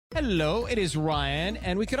Hello, it is Ryan,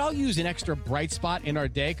 and we could all use an extra bright spot in our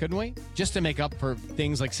day, couldn't we? Just to make up for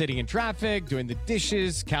things like sitting in traffic, doing the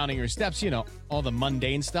dishes, counting your steps, all the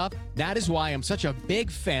mundane stuff. That is why I'm such a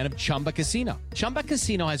big fan of Chumba Casino. Chumba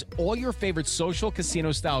Casino has all your favorite social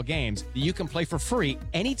casino-style games that you can play for free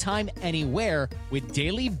anytime, anywhere with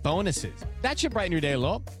daily bonuses. That should brighten your day a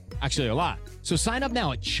little. Actually, a lot. So sign up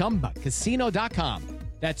now at ChumbaCasino.com.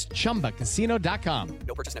 That's ChumbaCasino.com.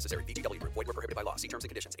 No purchase necessary. VGW Group. Void where prohibited by law. See terms and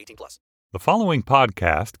conditions. 18+. The following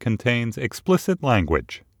podcast contains explicit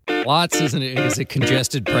language. Lots is a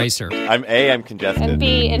congested pricer. I'm congested. And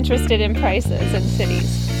be interested in prices in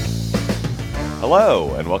cities.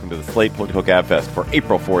 Hello, and welcome to the Slate Political Gabfest for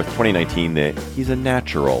April 4th, 2019, the He's a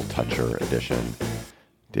Natural Toucher edition.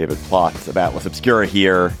 David Plotz of Atlas Obscura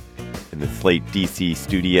here in the Slate DC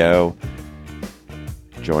studio.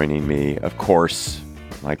 Joining me, of course,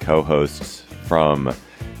 my co-hosts from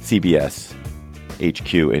CBS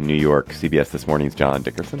HQ in New York. CBS This Morning's John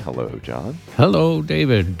Dickerson. Hello, John. Hello,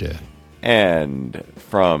 David. And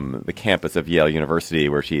from the campus of Yale University,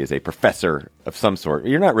 where she is a professor of some sort.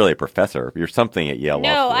 You're not really a professor. You're something at Yale Law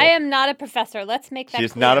School. No, I am not a professor. Let's make that clear.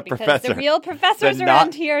 She's not a professor. The real professors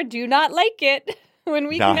around here do not like it when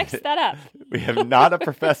we mix that up. We have not a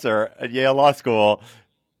professor at Yale Law School,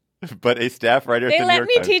 but a staff writer at the New York Times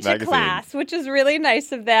They let me teach magazine. a class, which is really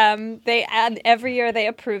nice of them. They add every year they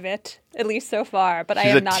approve it, at least so far. But I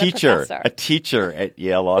am not a professor. A teacher at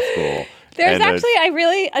Yale Law School. There's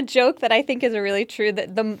actually a joke that I think is really true,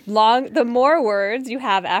 that the more words you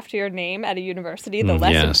have after your name at a university, the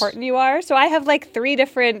less important you are. So I have like 3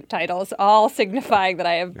 different titles, all signifying that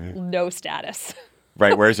I have no status.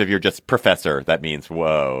 Right, whereas if you're just professor, that means,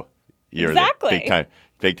 whoa, you're exactly. the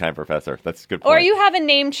big time professor. That's a good point. Or you have a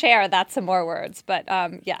named chair, that's some more words. But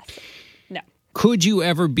yes, no. Could you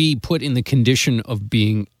ever be put in the condition of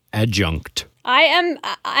being adjunct? I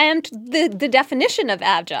am the definition of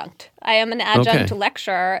adjunct. I am an adjunct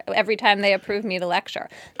lecturer every time they approve me to lecture.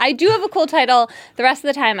 I do have a cool title. The rest of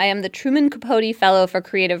the time, I am the Truman Capote Fellow for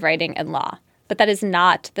Creative Writing and Law. But that is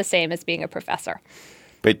not the same as being a professor.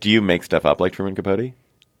 But do you make stuff up like Truman Capote?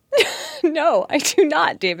 No, I do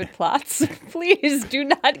not, David Plotz. Please do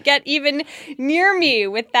not get even near me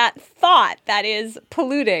with that thought. That is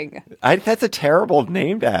polluting. That's a terrible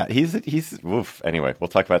name to have. He's oof. Anyway, we'll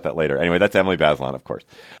talk about that later. Anyway, that's Emily Bazelon, of course.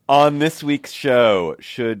 On this week's show,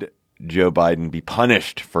 should Joe Biden be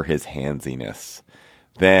punished for his handsiness?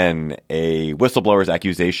 Then a whistleblower's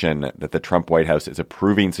accusation that the Trump White House is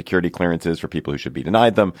approving security clearances for people who should be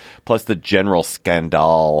denied them, plus the general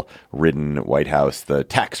scandal-ridden White House, the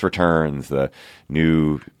tax returns, the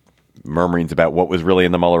new murmurings about what was really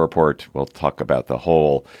in the Mueller report. We'll talk about the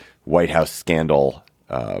whole White House scandal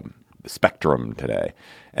spectrum today.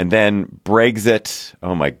 And then Brexit.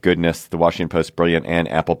 Oh, my goodness. The Washington Post's brilliant Anne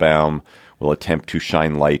Applebaum will attempt to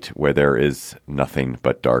shine light where there is nothing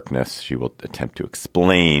but darkness. She will attempt to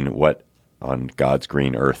explain what on God's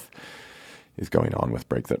green earth is going on with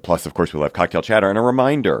Brexit. Plus, of course, we'll have cocktail chatter and a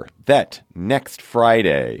reminder that next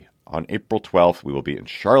Friday on April 12th, we will be in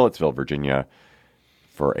Charlottesville, Virginia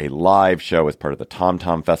for a live show as part of the Tom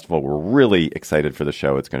Tom Festival. We're really excited for the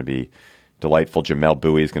show. It's going to be delightful. Jamel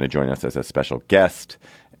Bowie is going to join us as a special guest.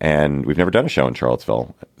 And we've never done a show in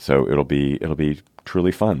Charlottesville, so it'll be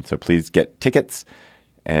truly fun. So please get tickets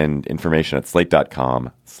and information at slate.com/live.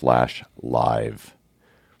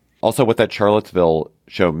 Also, what that Charlottesville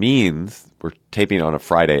show means, we're taping on a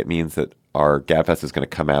Friday. It means that our Gabfest is going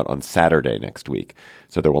to come out on Saturday next week.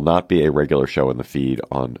 So there will not be a regular show in the feed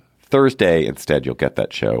on Thursday. Instead, you'll get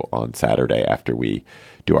that show on Saturday after we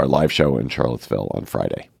do our live show in Charlottesville on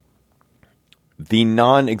Friday. The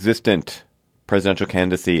non-existent presidential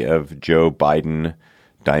candidacy of Joe Biden,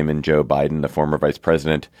 Diamond Joe Biden, the former vice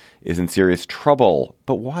president, is in serious trouble.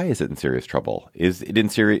 But why is it in serious trouble? Is it in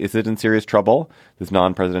serious trouble, this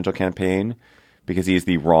non-presidential campaign, because he's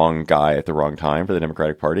the wrong guy at the wrong time for the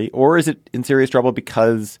Democratic Party? Or is it in serious trouble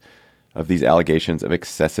because of these allegations of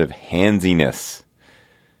excessive handsiness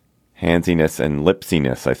and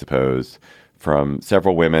lipsiness, I suppose, from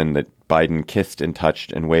several women that Biden kissed and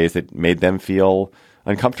touched in ways that made them feel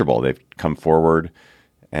uncomfortable? They've come forward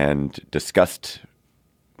and discussed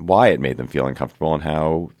why it made them feel uncomfortable and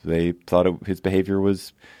how they thought his behavior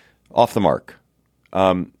was off the mark.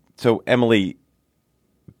 So, Emily,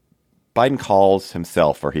 Biden calls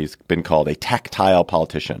himself, or he's been called, a tactile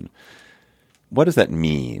politician. What does that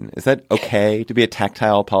mean? Is that okay to be a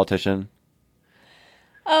tactile politician?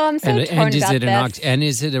 Oh, I'm so torn about this. And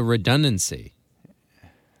is it a redundancy?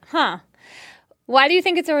 Huh. Why do you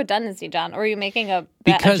think it's a redundancy, John? Or are you making a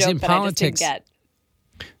because joke in that politics, I just didn't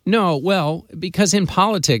get? No, well, because in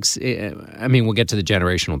politics, I mean, we'll get to the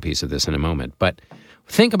generational piece of this in a moment, but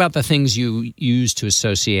think about the things you use to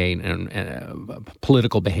associate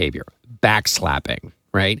political behavior. Backslapping,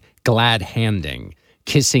 right? Glad handing,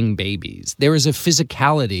 kissing babies. There is a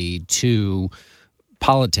physicality to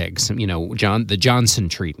politics, the Johnson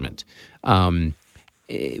treatment.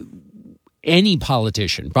 Any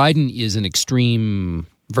politician, Biden is an extreme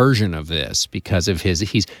version of this because of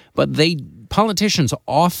politicians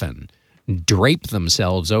often drape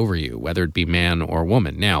themselves over you, whether it be man or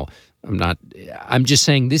woman. Now, I'm just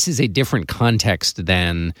saying this is a different context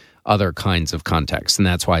than other kinds of contexts. And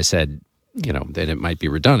that's why I said, that it might be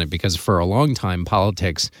redundant, because for a long time,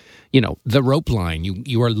 politics, the rope line,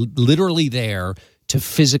 you are literally there to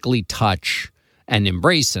physically touch and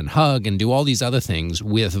embrace and hug and do all these other things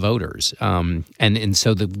with voters. And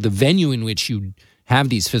so the venue in which you have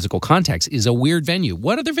these physical contacts is a weird venue.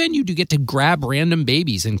 What other venue do you get to grab random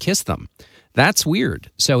babies and kiss them? That's weird.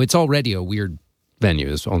 So it's already a weird venue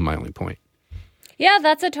is my only point. Yeah,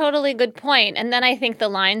 that's a totally good point. And then I think the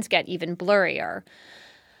lines get even blurrier.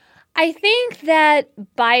 I think that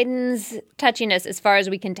Biden's touchiness, as far as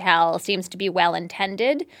we can tell, seems to be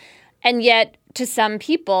well-intended, and yet, to some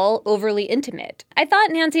people, overly intimate. I thought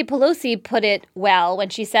Nancy Pelosi put it well when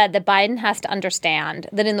she said that Biden has to understand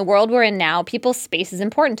that in the world we're in now, people's space is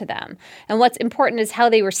important to them. And what's important is how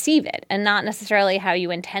they receive it and not necessarily how you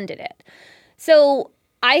intended it. So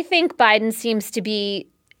I think Biden seems to be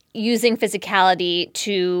using physicality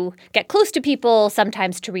to get close to people,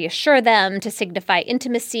 sometimes to reassure them, to signify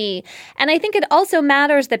intimacy. And I think it also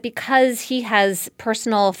matters that because he has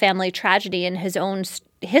personal family tragedy in his own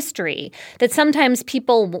history, that sometimes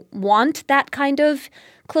people want that kind of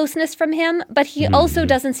closeness from him, but he also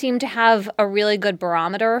doesn't seem to have a really good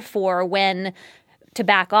barometer for when to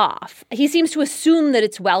back off. He seems to assume that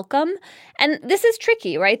it's welcome. And this is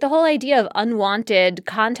tricky, right? The whole idea of unwanted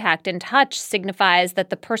contact and touch signifies that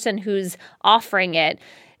the person who's offering it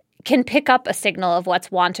can pick up a signal of what's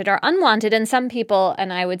wanted or unwanted. And some people,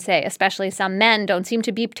 and I would say especially some men, don't seem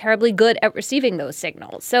to be terribly good at receiving those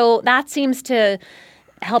signals. So that seems to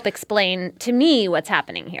help explain to me what's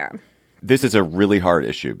happening here. This is a really hard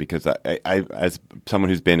issue because I as someone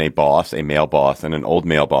who's been a boss, a male boss, and an old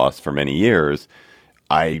male boss for many years,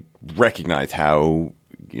 I recognize how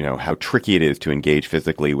tricky it is to engage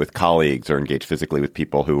physically with colleagues or engage physically with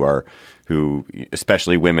people who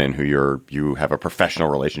especially women who you have a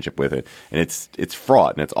professional relationship with it, and it's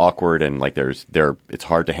fraught and it's awkward and like it's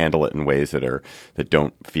hard to handle it in ways that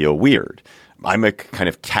don't feel weird. I'm a kind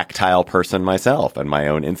of tactile person myself, and my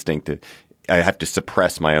own instinct I have to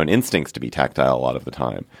suppress my own instincts to be tactile a lot of the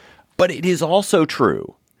time. But it is also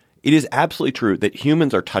true. It is absolutely true that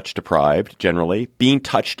humans are touch deprived generally. Being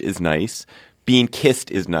touched is nice. Being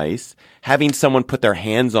kissed is nice. Having someone put their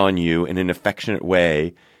hands on you in an affectionate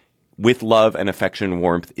way with love and affection and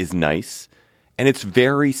warmth is nice. And it's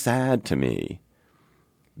very sad to me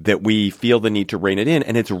that we feel the need to rein it in.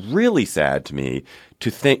 And it's really sad to me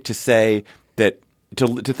to think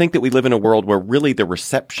that we live in a world where really the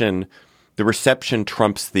reception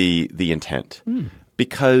trumps the intent.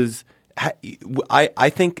 Because I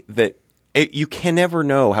think that you can never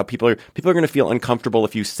know how people are going to feel uncomfortable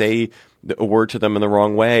if you say a word to them in the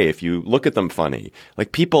wrong way, if you look at them funny.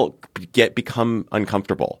 Like people become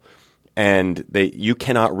uncomfortable, and you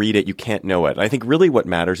cannot read it, you can't know it. And I think really what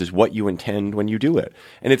matters is what you intend when you do it.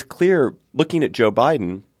 And it's clear looking at Joe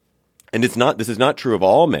Biden. And this is not true of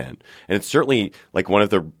all men. And it's certainly like one of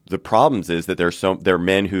the problems is that there are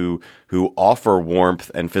men who offer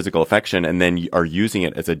warmth and physical affection and then are using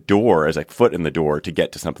it as a foot in the door to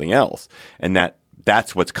get to something else. And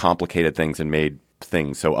that's what's complicated things and made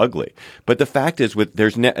things so ugly. But the fact is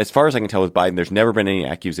as far as I can tell with Biden, there's never been any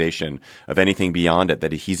accusation of anything beyond it,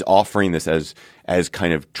 that he's offering this as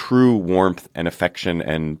kind of true warmth and affection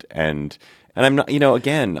and I'm not,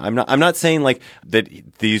 I'm not saying like that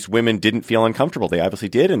these women didn't feel uncomfortable. They obviously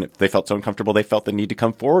did. And if they felt so uncomfortable, they felt the need to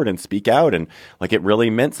come forward and speak out. And like it really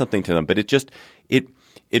meant something to them. But it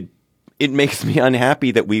makes me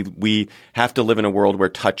unhappy that we have to live in a world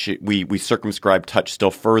where we circumscribe touch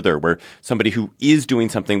still further, where somebody who is doing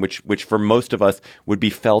something which for most of us would be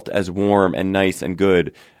felt as warm and nice and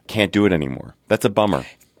good can't do it anymore. That's a bummer.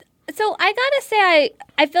 So I gotta say,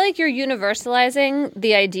 I feel like you're universalizing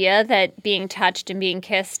the idea that being touched and being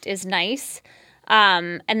kissed is nice,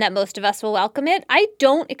 and that most of us will welcome it. I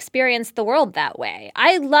don't experience the world that way.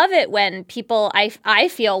 I love it when people I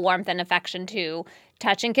feel warmth and affection to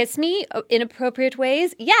touch and kiss me in appropriate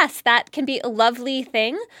ways. Yes, that can be a lovely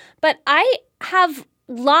thing, but I have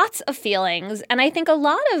lots of feelings, and I think a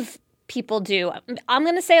lot of people do. I'm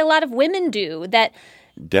going to say a lot of women do, that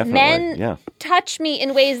Definitely, Men touch me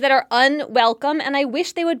in ways that are unwelcome, and I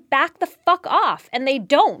wish they would back the fuck off, and they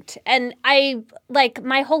don't. And I,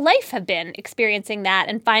 my whole life have been experiencing that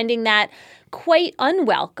and finding that quite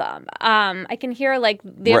unwelcome. I can hear,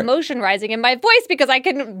 the emotion rising in my voice because I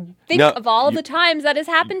can think of all the times that has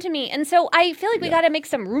happened to me. And so I feel like we got to make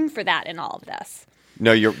some room for that in all of this.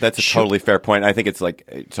 No, that's a totally fair point. I think it's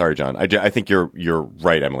sorry, John. I think you're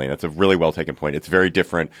right, Emily. That's a really well taken point. It's very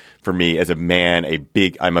different for me as a man.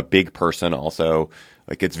 I'm a big person also.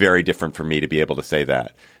 It's very different for me to be able to say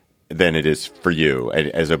that than it is for you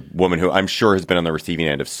as a woman who I'm sure has been on the receiving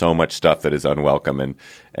end of so much stuff that is unwelcome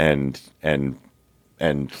and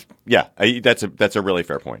yeah, that's a really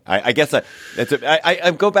fair point. I guess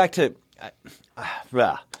I go back to.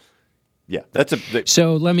 Yeah,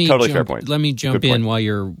 so let me totally fair point. Let me jump in while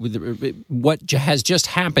you're what has just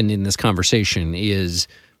happened in this conversation is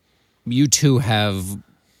you two have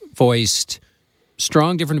voiced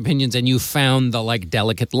strong different opinions, and you found the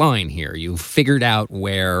delicate line here. You figured out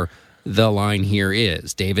where the line here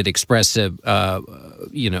is. David expressed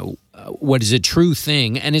what is a true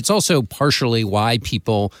thing, and it's also partially why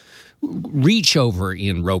people reach over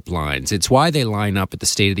in rope lines. It's why they line up at the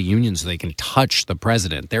State of the Union so they can touch the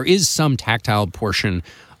president. There is some tactile portion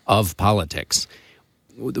of politics.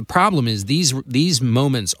 The problem is these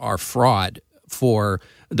moments are fraught for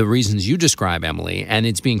the reasons you describe, Emily, and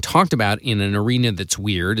it's being talked about in an arena that's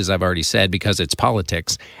weird, as I've already said, because it's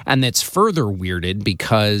politics, and that's further weirded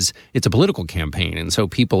because it's a political campaign, and so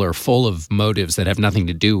people are full of motives that have nothing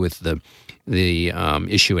to do with the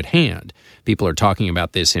issue at hand. People are talking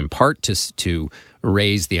about this in part to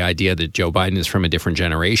raise the idea that Joe Biden is from a different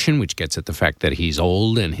generation, which gets at the fact that he's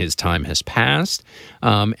old and his time has passed.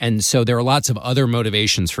 And so there are lots of other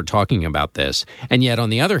motivations for talking about this. And yet, on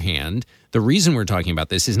the other hand, the reason we're talking about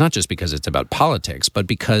this is not just because it's about politics, but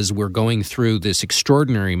because we're going through this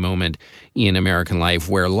extraordinary moment in American life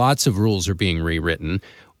where lots of rules are being rewritten.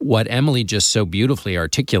 What Emily just so beautifully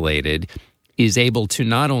articulated is able to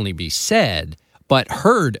not only be said, but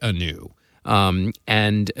heard anew.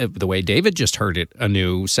 And the way David just heard it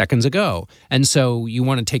anew seconds ago. And so you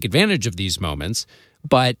want to take advantage of these moments,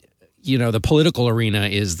 but, the political arena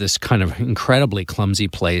is this kind of incredibly clumsy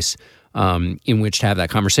place in which to have that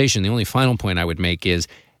conversation. The only final point I would make is,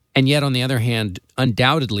 and yet on the other hand,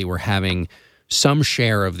 undoubtedly we're having some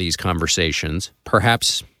share of these conversations,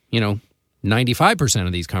 perhaps, 95%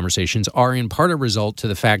 of these conversations are in part a result to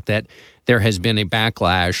the fact that there has been a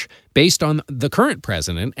backlash based on the current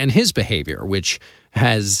president and his behavior, which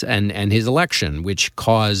has and his election, which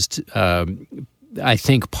caused, I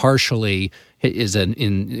think, partially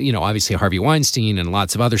obviously Harvey Weinstein and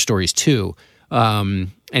lots of other stories too.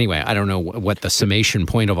 Anyway, I don't know what the summation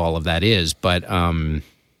point of all of that is, but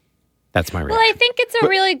that's my reaction. Well, I think it's a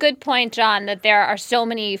really good point, John, that there are so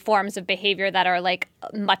many forms of behavior that are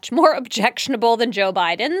much more objectionable than Joe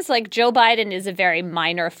Biden's. Joe Biden is a very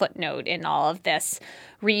minor footnote in all of this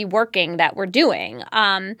reworking that we're doing.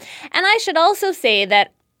 And I should also say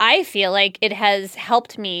that I feel like it has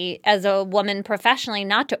helped me as a woman professionally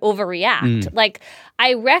not to overreact.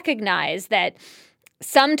 I recognize that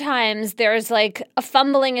sometimes there's a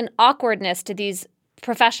fumbling and awkwardness to these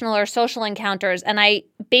professional or social encounters, and I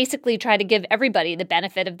basically try to give everybody the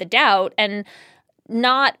benefit of the doubt and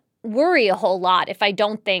not worry a whole lot if I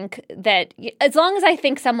don't think that, as long as I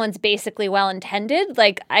think someone's basically well-intended,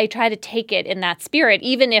 I try to take it in that spirit,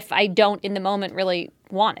 even if I don't in the moment really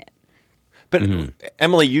want it. But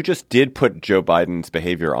Emily, you just did put Joe Biden's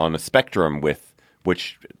behavior on a spectrum with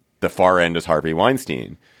which the far end is Harvey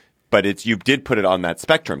Weinstein. But you did put it on that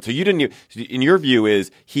spectrum. So you didn't. In your view,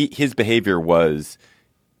 is his behavior was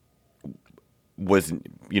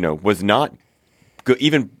not good.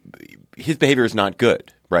 Even his behavior is not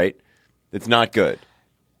good, right? It's not good.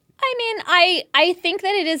 I mean, I think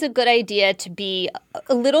that it is a good idea to be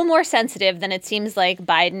a little more sensitive than it seems like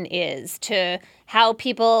Biden is to how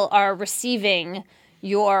people are receiving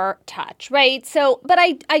your touch, right? So, but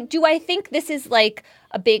I think this is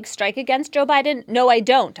a big strike against Joe Biden? No, I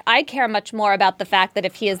don't. I care much more about the fact that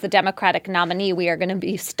if he is the Democratic nominee, we are going to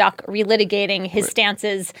be stuck relitigating his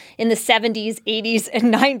stances in the 70s, 80s,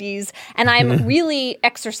 and 90s. And I'm really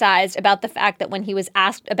exercised about the fact that when he was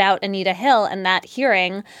asked about Anita Hill and that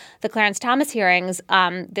hearing, the Clarence Thomas hearings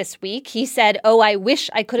this week, he said, I wish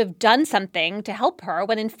I could have done something to help her,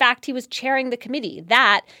 when in fact he was chairing the committee.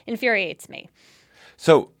 That infuriates me.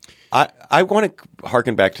 So I want to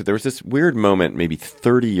harken back to, there was this weird moment maybe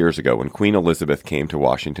 30 years ago when Queen Elizabeth came to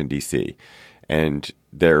Washington, D.C., and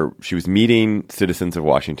she was meeting citizens of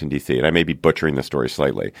Washington, D.C., and I may be butchering the story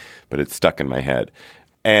slightly, but it's stuck in my head.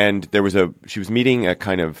 And she was meeting a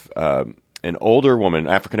kind of an older woman,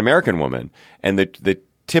 African-American woman, and the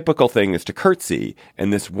typical thing is to curtsy,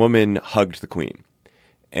 and this woman hugged the Queen.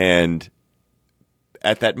 And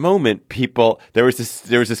at that moment, there was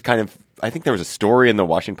this kind of, I think there was a story in the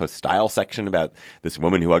Washington Post style section about this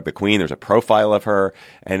woman who hugged the Queen. There's a profile of her,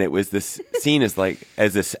 and it was this seen as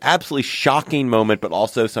this absolutely shocking moment, but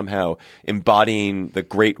also somehow embodying the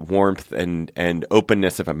great warmth and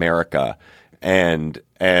openness of America. And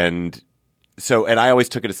I always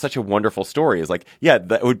took it as such a wonderful story. It's like, yeah,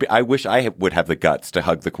 that would be. I wish I would have the guts to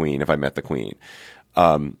hug the Queen if I met the Queen.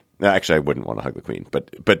 Actually, I wouldn't want to hug the Queen,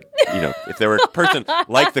 but if there were a person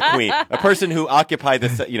like the Queen, a person who occupied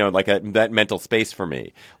this, that mental space for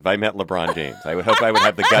me. If I met LeBron James, I would hope I would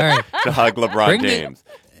have the guts to hug LeBron James.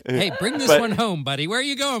 Hey, bring this one home, buddy. Where are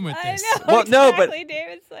you going with this? I know, exactly.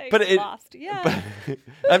 David's lost. Yeah,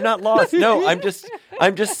 I'm not lost. No, I'm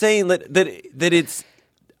just saying that it's.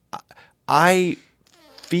 I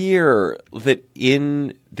fear that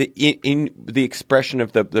in the expression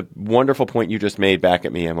of the wonderful point you just made back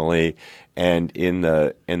at me, Emily, and in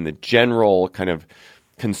the general kind of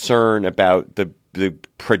concern about the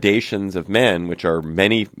predations of men, which are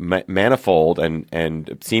manifold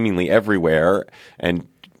and seemingly everywhere, and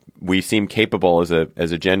we seem capable as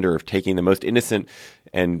a gender of taking the most innocent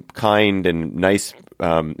and kind and nice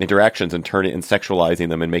interactions and turning and sexualizing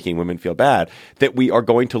them and making women feel bad, that we are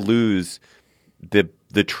going to lose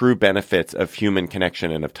the true benefits of human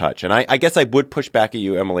connection and of touch. And I guess I would push back at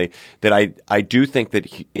you, Emily, that I do think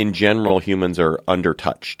that in general humans are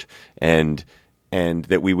undertouched, and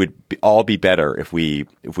that we would all be better if we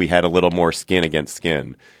had a little more skin against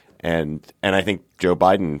skin. And I think Joe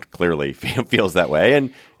Biden clearly feels that way,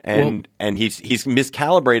 and he's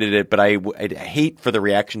miscalibrated it. But I'd hate for the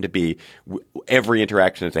reaction to be every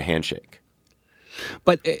interaction is a handshake.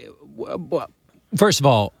 But first of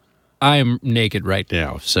all, I am naked right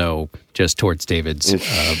now, so just towards David's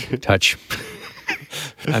touch.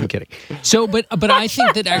 I'm kidding. So, but I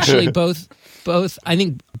think that actually both. I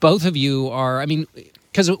think both of you are. I mean,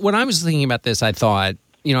 because when I was thinking about this, I thought,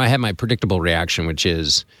 I had my predictable reaction, which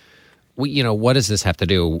is, what does this have to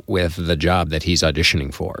do with the job that he's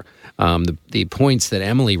auditioning for? The points that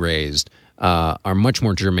Emily raised are much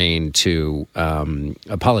more germane to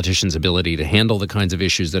a politician's ability to handle the kinds of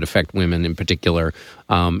issues that affect women in particular.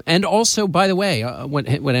 And also, by the way, when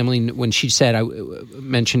Emily, when she said, I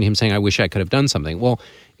mentioned him saying, I wish I could have done something. Well,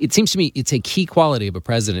 it seems to me it's a key quality of a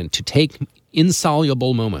president to take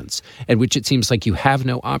insoluble moments at which it seems like you have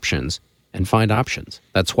no options and find options.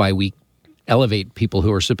 That's why we elevate people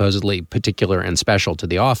who are supposedly particular and special to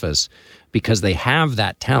the office, because they have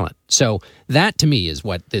that talent. So that to me is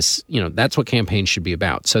what this, that's what campaigns should be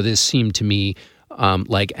about. So this seemed to me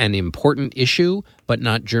like an important issue, but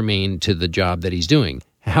not germane to the job that he's doing.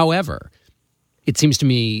 However, it seems to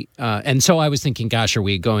me, and so I was thinking, gosh, are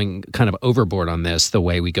we going kind of overboard on this the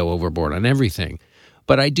way we go overboard on everything?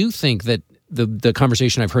 But I do think that the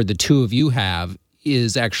conversation I've heard the two of you have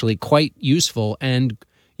is actually quite useful, and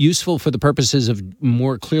useful for the purposes of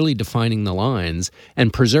more clearly defining the lines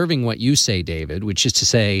and preserving what you say, David, which is to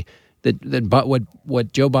say that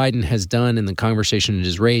what Joe Biden has done in the conversation it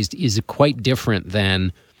has raised is quite different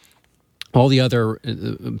than all the other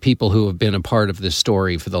people who have been a part of this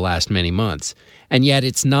story for the last many months. And yet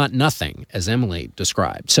it's not nothing, as Emily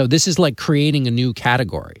described. So this is like creating a new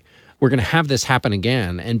category. We're going to have this happen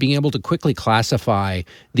again, and being able to quickly classify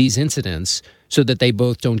these incidents so that they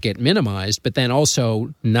both don't get minimized, but then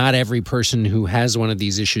also not every person who has one of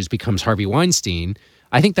these issues becomes Harvey Weinstein.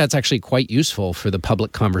 I think that's actually quite useful for the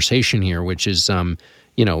public conversation here, which is,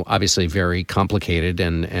 obviously very complicated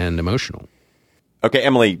and emotional. Okay,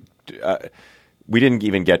 Emily, we didn't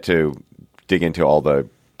even get to dig into all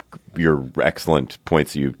your excellent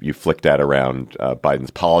points you flicked at around Biden's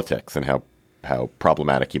politics and how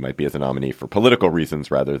problematic he might be as a nominee for political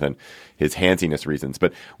reasons rather than his handsiness reasons.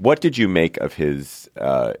 But what did you make of his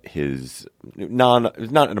not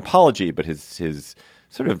an apology, but his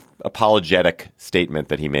sort of apologetic statement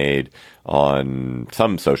that he made on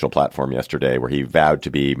some social platform yesterday, where he vowed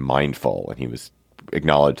to be mindful and he was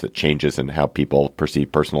acknowledged that changes in how people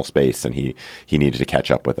perceive personal space, and he needed to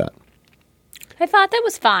catch up with that? I thought that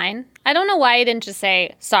was fine. I don't know why he didn't just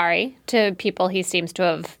say sorry to people he seems to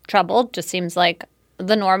have troubled. Just seems like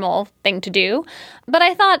the normal thing to do. But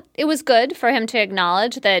I thought it was good for him to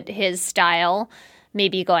acknowledge that his style may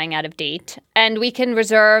be going out of date. And we can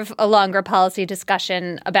reserve a longer policy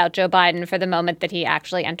discussion about Joe Biden for the moment that he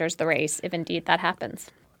actually enters the race, if indeed that happens.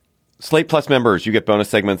 Slate Plus members, you get bonus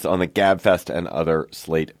segments on the GabFest and other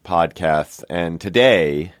Slate podcasts. And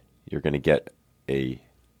today, you're going to get a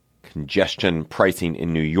congestion pricing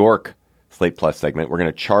in New York Slate Plus segment. We're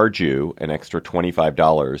going to charge you an extra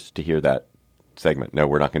 $25 to hear that segment. No,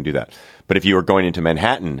 we're not going to do that. But if you are going into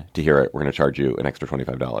Manhattan to hear it, we're going to charge you an extra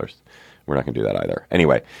 $25. We're not going to do that either.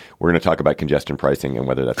 Anyway, we're going to talk about congestion pricing and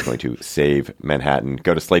whether that's going to save Manhattan.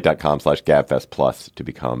 Go to slate.com/GabFest Plus to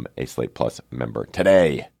become a Slate Plus member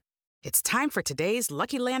today. It's time for today's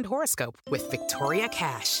Lucky Land horoscope with Victoria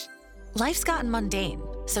Cash. Life's gotten mundane,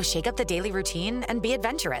 so shake up the daily routine and be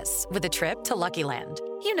adventurous with a trip to Lucky Land.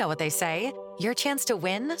 You know what they say, your chance to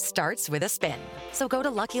win starts with a spin. So go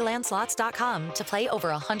to LuckyLandSlots.com to play over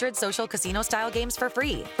 100 social casino-style games for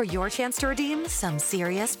free for your chance to redeem some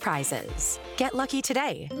serious prizes. Get lucky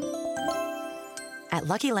today at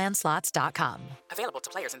LuckyLandSlots.com. Available to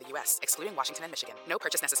players in the U.S., excluding Washington and Michigan. No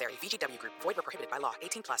purchase necessary. VGW Group. Void where prohibited by law.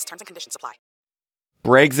 18+. Terms and conditions apply.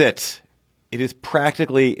 Brexit. It is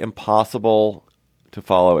practically impossible to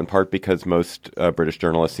follow, in part because most British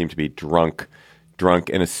journalists seem to be drunk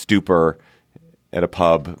in a stupor at a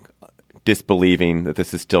pub, disbelieving that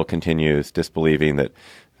this is still continues, disbelieving that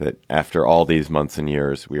after all these months and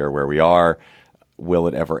years, we are where we are. Will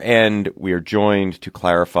it ever end? We are joined to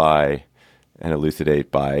clarify and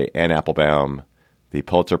elucidate by Anne Applebaum, the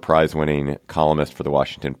Pulitzer Prize-winning columnist for The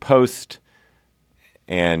Washington Post.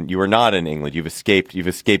 And you are not in England. You've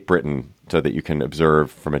escaped Britain so that you can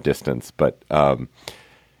observe from a distance. But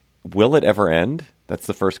will it ever end? That's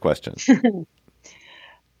the first question.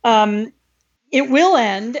 It will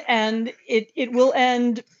end, and it will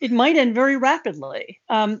end. It might end very rapidly.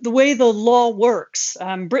 The way the law works,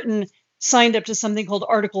 Britain signed up to something called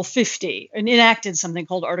Article 50 and enacted something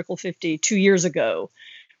called Article 50 2 years ago,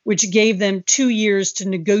 which gave them 2 years to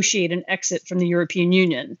negotiate an exit from the European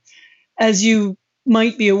Union. As you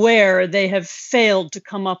might be aware, they have failed to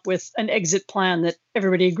come up with an exit plan that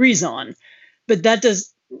everybody agrees on. But that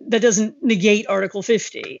doesn't negate Article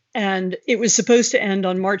 50. And it was supposed to end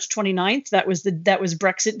on March 29th. That was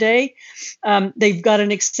Brexit Day. They've got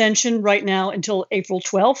an extension right now until April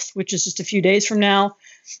 12th, which is just a few days from now.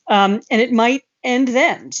 And it might end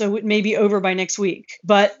then. So it may be over by next week.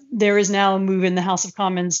 But there is now a move in the House of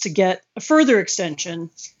Commons to get a further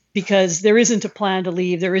extension because there isn't a plan to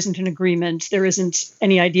leave. There isn't an agreement. There isn't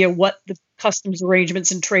any idea what the customs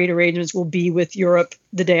arrangements and trade arrangements will be with Europe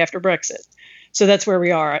the day after Brexit. So that's where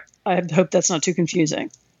we are. I hope that's not too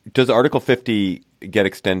confusing. Does Article 50 get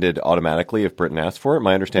extended automatically if Britain asks for it?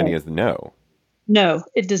 My understanding is no. No,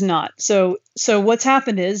 it does not. So what's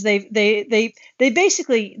happened is they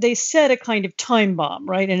basically set a kind of time bomb,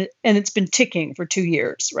 right? And it's been ticking for 2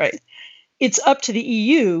 years, right? It's up to the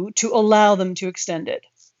EU to allow them to extend it.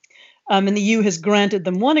 And the EU has granted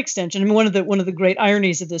them one extension. I mean, one of the great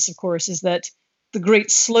ironies of this, of course, is that the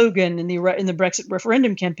great slogan in the Brexit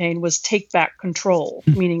referendum campaign was "Take back control,"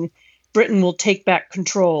 meaning Britain will take back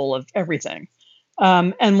control of everything.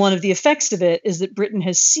 And one of the effects of it is that Britain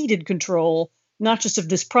has ceded control, not just of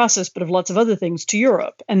this process, but of lots of other things to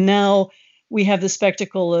Europe. And now we have the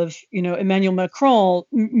spectacle of, Emmanuel Macron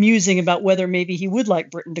musing about whether maybe he would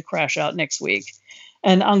like Britain to crash out next week.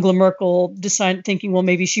 And Angela Merkel thinking, well,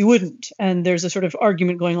 maybe she wouldn't. And there's a sort of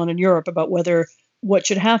argument going on in Europe about what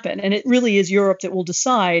should happen. And it really is Europe that will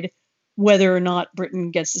decide whether or not Britain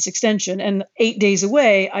gets this extension. And 8 days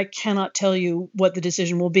away, I cannot tell you what the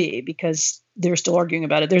decision will be because they're still arguing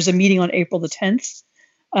about it. There's a meeting on April the 10th.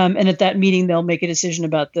 And at that meeting, they'll make a decision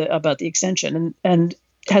about the extension. And it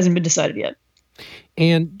hasn't been decided yet.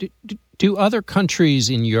 And do other countries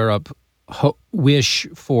in Europe wish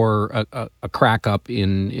for a crack up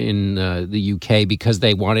in the UK because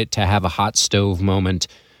they want it to have a hot stove moment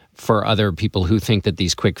for other people who think that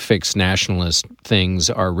these quick fix nationalist things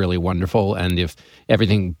are really wonderful? And if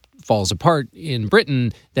everything falls apart in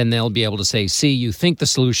Britain, then they'll be able to say, see, you think the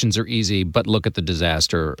solutions are easy, but look at the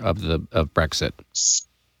disaster of Brexit.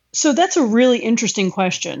 So that's a really interesting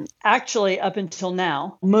question. Actually, up until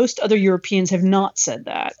now, most other Europeans have not said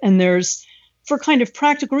that. And there's, for kind of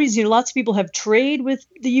practical reasons, lots of people have trade with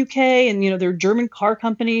the UK and, there are German car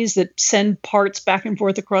companies that send parts back and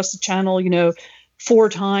forth across the channel, 4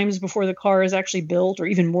 times before the car is actually built, or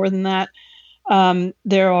even more than that.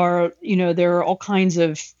 There are all kinds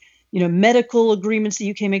of, medical agreements.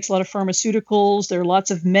 The UK makes a lot of pharmaceuticals. There are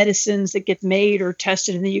lots of medicines that get made or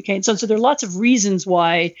tested in the UK. And so there are lots of reasons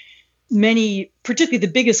why many, particularly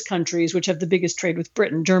the biggest countries, which have the biggest trade with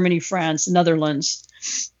Britain, Germany, France, the Netherlands,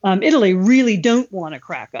 Italy, really don't want to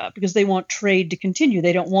crack up because they want trade to continue.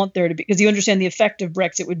 They don't want there to be, because you understand the effect of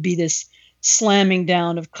Brexit would be this slamming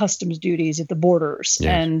down of customs duties at the borders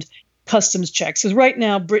and customs checks. Because right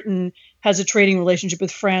now, Britain has a trading relationship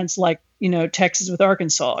with France like, Texas with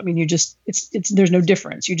Arkansas. I mean, there's no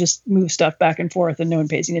difference. You just move stuff back and forth and no one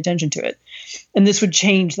pays any attention to it. And this would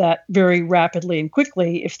change that very rapidly and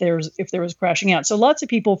quickly if there was crashing out. So lots of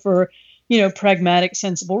people, for, pragmatic,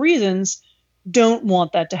 sensible reasons, don't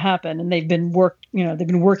want that to happen. And they've been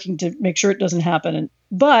working to make sure it doesn't happen.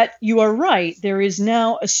 But you are right. There is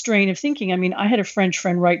now a strain of thinking. I mean, I had a French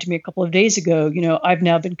friend write to me a couple of days ago, I've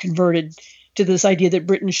now been converted to this idea that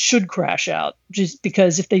Britain should crash out, just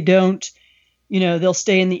because if they don't, they'll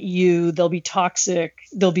stay in the EU, they'll be toxic,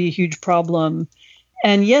 they'll be a huge problem.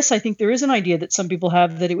 And yes, I think there is an idea that some people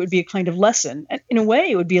have that it would be a kind of lesson. And in a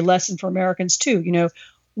way, it would be a lesson for Americans too.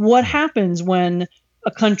 What happens when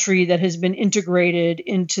a country that has been integrated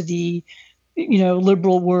into the,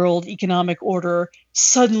 liberal world economic order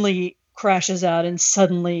suddenly crashes out and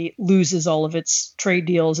suddenly loses all of its trade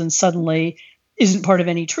deals and suddenly isn't part of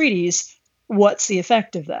any treaties? What's the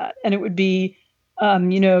effect of that? And it would be,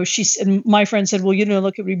 and my friend said, well,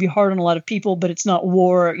 look, it would be hard on a lot of people, but it's not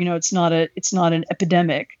war. It's not an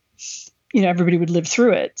epidemic. Everybody would live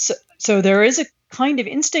through it. So there is a kind of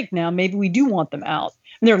instinct now. Maybe we do want them out.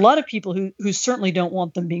 And there are a lot of people who certainly don't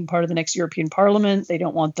want them being part of the next European Parliament. They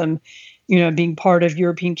don't want them, being part of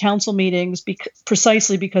European Council meetings,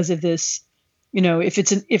 precisely because of this. If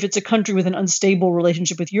it's a country with an unstable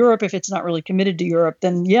relationship with Europe, if it's not really committed to Europe,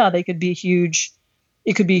 then it could be a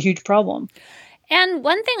huge problem. And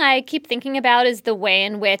one thing I keep thinking about is the way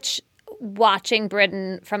in which, watching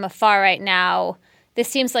Britain from afar right now, this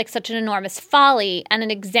seems like such an enormous folly and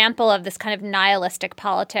an example of this kind of nihilistic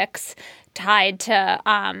politics tied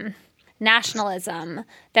to nationalism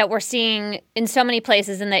that we're seeing in so many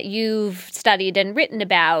places and that you've studied and written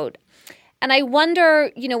about. And I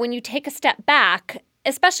wonder, when you take a step back,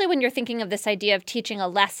 especially when you're thinking of this idea of teaching a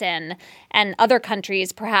lesson and other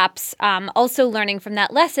countries perhaps also learning from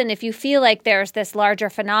that lesson, if you feel like there's this larger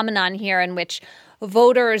phenomenon here in which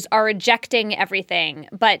voters are rejecting everything,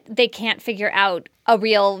 but they can't figure out a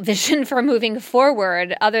real vision for moving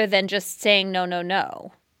forward other than just saying no, no,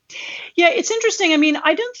 no. Yeah, it's interesting. I mean,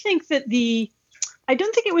 I don't think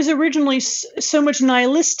it was originally so much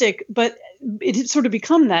nihilistic, but it had sort of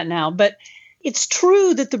become that now. But it's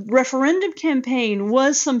true that the referendum campaign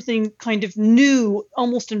was something kind of new,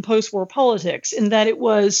 almost in post-war politics, in that it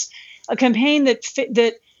was a campaign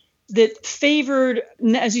that favored,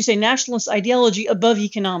 as you say, nationalist ideology above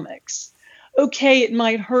economics. Okay, it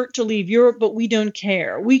might hurt to leave Europe, but we don't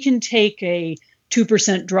care. We can take a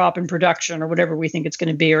 2% drop in production or whatever we think it's going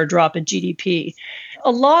to be, or a drop in GDP.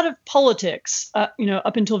 A lot of politics,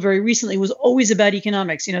 up until very recently, was always about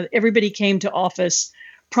economics. Everybody came to office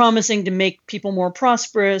promising to make people more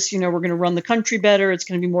prosperous. We're going to run the country better. It's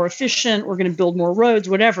going to be more efficient. We're going to build more roads,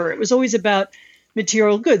 whatever. It was always about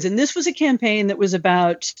material goods. And this was a campaign that was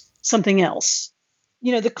about something else.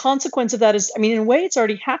 The consequence of that is, in a way, it's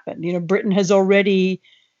already happened. Britain has already,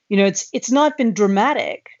 it's not been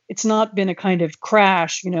dramatic. It's not been a kind of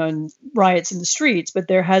crash, and riots in the streets, but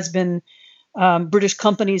there has been, British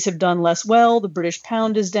companies have done less well. The British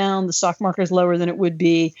pound is down. The stock market is lower than it would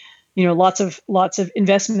be. Lots of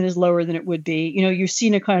investment is lower than it would be. You've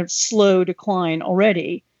seen a kind of slow decline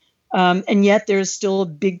already. And yet there's still a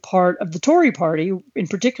big part of the Tory party in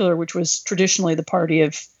particular, which was traditionally the party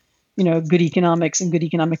of, good economics and good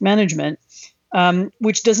economic management,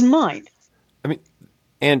 which doesn't mind.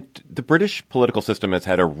 And the British political system has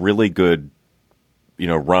had a really good,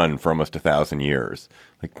 run for almost 1,000 years.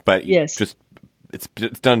 But yes,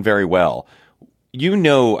 it's done very well.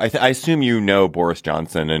 I assume Boris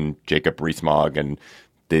Johnson and Jacob Rees-Mogg and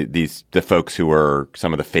the folks who are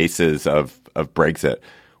some of the faces of Brexit.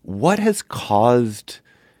 What has caused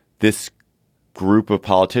this group of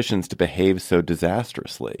politicians to behave so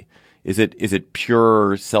disastrously? Is it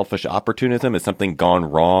pure selfish opportunism? Has something gone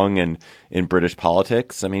wrong in British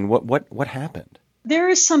politics? What happened? There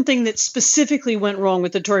is something that specifically went wrong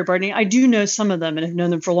with the Tory party. I do know some of them and have known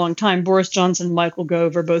them for a long time. Boris Johnson and Michael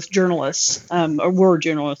Gove are both journalists, or were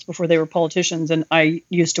journalists before they were politicians. And I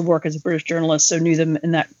used to work as a British journalist, so knew them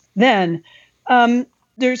in that then.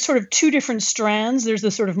 There's sort of two different strands. There's the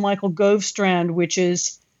sort of Michael Gove strand, which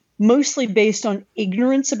is mostly based on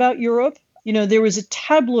ignorance about Europe. There was a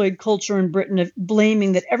tabloid culture in Britain of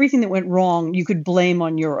blaming that everything that went wrong, you could blame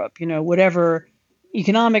on Europe. Whatever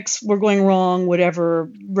economics were going wrong, whatever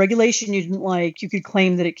regulation you didn't like, you could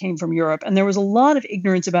claim that it came from Europe. And there was a lot of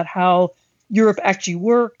ignorance about how Europe actually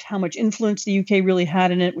worked, how much influence the UK really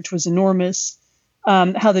had in it, which was enormous,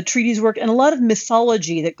 how the treaties worked, and a lot of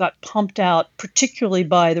mythology that got pumped out, particularly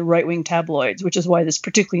by the right-wing tabloids, which is why this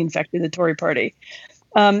particularly infected the Tory party.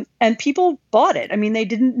 And people bought it. I mean, they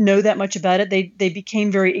didn't know that much about it. They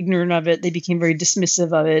became very ignorant of it. They became very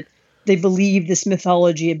dismissive of it. They believed this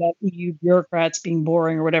mythology about EU bureaucrats being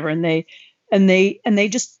boring or whatever, and they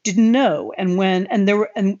just didn't know. And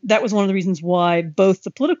that was one of the reasons why both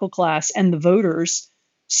the political class and the voters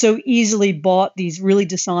so easily bought these really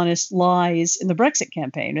dishonest lies in the Brexit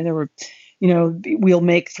campaign. And there were, we'll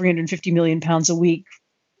make £350 million a week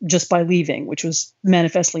just by leaving, which was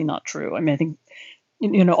manifestly not true. I mean, I think,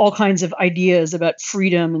 all kinds of ideas about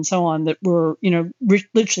freedom and so on that were,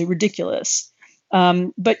 literally ridiculous.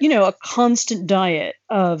 But a constant diet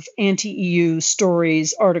of anti-EU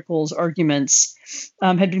stories, articles, arguments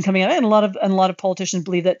had been coming out, and a lot of politicians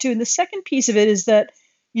believe that too. And the second piece of it is that,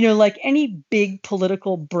 like any big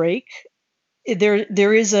political break,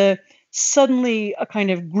 there is suddenly a kind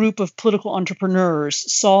of group of political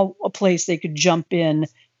entrepreneurs saw a place they could jump in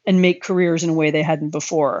and make careers in a way they hadn't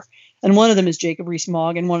before. And one of them is Jacob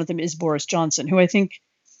Rees-Mogg, and one of them is Boris Johnson, who I think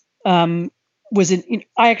I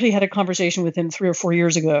actually had a conversation with him 3 or 4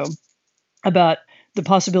 years ago about the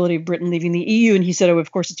possibility of Britain leaving the EU. And he said,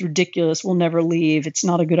 of course, it's ridiculous. We'll never leave. It's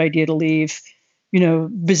not a good idea to leave.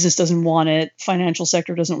 Business doesn't want it. Financial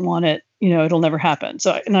sector doesn't want it. It'll never happen.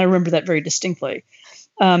 And I remember that very distinctly.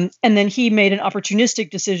 And then he made an opportunistic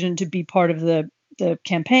decision to be part of the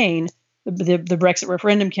campaign, the Brexit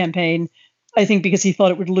referendum campaign, I think because he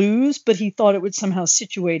thought it would lose, but he thought it would somehow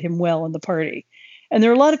situate him well in the party. And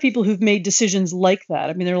there are a lot of people who've made decisions like that.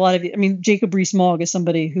 I mean, Jacob Rees-Mogg is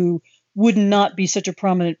somebody who would not be such a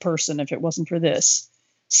prominent person if it wasn't for this.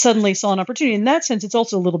 Suddenly saw an opportunity. In that sense, it's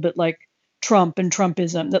also a little bit like Trump and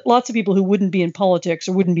Trumpism, that lots of people who wouldn't be in politics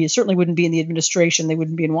or certainly wouldn't be in the administration, they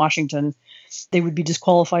wouldn't be in Washington, they would be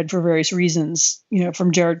disqualified for various reasons,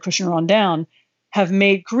 from Jared Kushner on down, have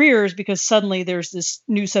made careers because suddenly there's this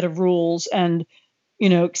new set of rules and,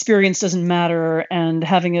 experience doesn't matter and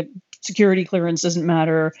having a security clearance doesn't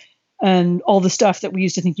matter. And all the stuff that we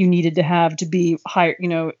used to think you needed to have to be high,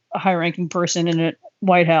 a high ranking person in a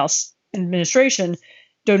White House administration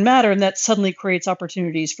don't matter. And that suddenly creates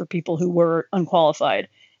opportunities for people who were unqualified.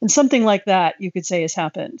 And something like that, you could say, has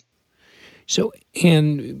happened. So,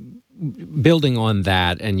 and building on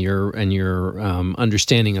that and your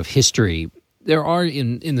understanding of history, there are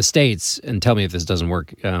in the States, and tell me if this doesn't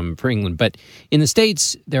work for England, but in the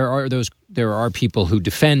States there are people who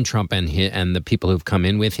defend Trump and the people who've come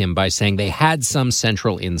in with him by saying they had some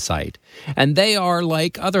central insight, and they are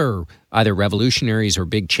like other either revolutionaries or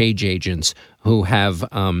big change agents who have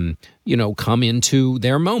come into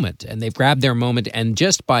their moment, and they've grabbed their moment, and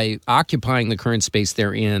just by occupying the current space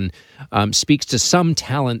they're in speaks to some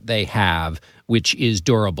talent they have, which is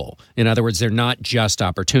durable. In other words, they're not just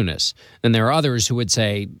opportunists. And there are others who would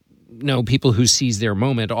say, no, people who seize their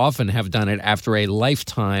moment often have done it after a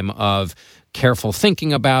lifetime of careful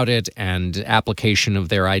thinking about it and application of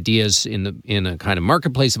their ideas in a kind of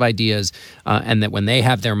marketplace of ideas, and that when they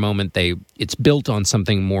have their moment, it's built on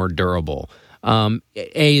something more durable. What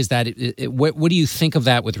do you think of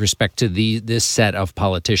that with respect to this set of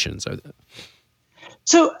politicians?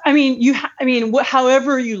 So,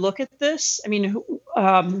 however you look at this,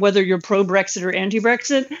 whether you're pro-Brexit or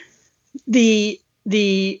anti-Brexit, the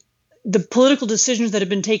political decisions that have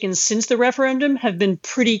been taken since the referendum have been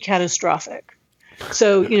pretty catastrophic.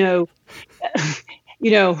 So, who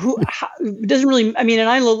doesn't really, and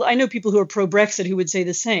I know people who are pro-Brexit who would say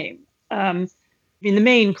the same. The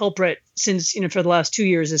main culprit since, for the last 2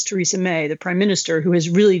 years is Theresa May, the prime minister, who has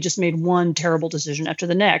really just made one terrible decision after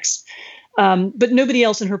the next. But nobody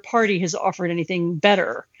else in her party has offered anything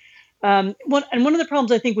better. One of the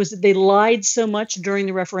problems, I think, was that they lied so much during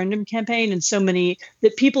the referendum campaign, and so many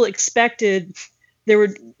that people expected they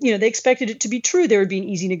expected it to be true. There would be an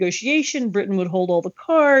easy negotiation. Britain would hold all the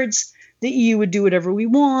cards. The EU would do whatever we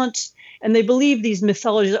want. And they believed these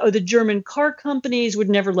mythologies. Oh, the German car companies would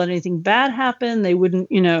never let anything bad happen. They wouldn't,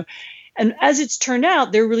 And as it's turned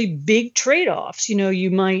out, they're really big trade-offs. You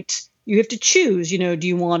have to choose, do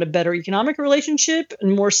you want a better economic relationship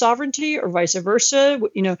and more sovereignty, or vice versa?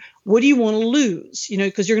 What do you want to lose?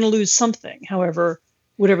 Because you're going to lose something,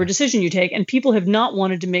 whatever decision you take. And people have not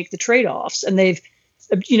wanted to make the trade-offs, and they've,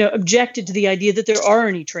 objected to the idea that there are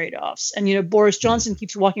any trade-offs. And, Boris Johnson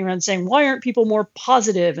keeps walking around saying, why aren't people more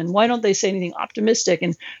positive? And why don't they say anything optimistic?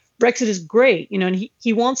 And Brexit is great, and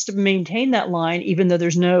he wants to maintain that line, even though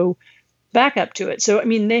there's no backup to it. So,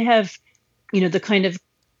 they have, the kind of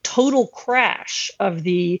total crash of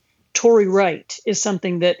the Tory right is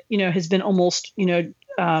something that, has been almost,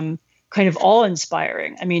 kind of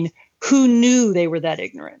awe-inspiring. Who knew they were that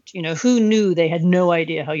ignorant? Who knew they had no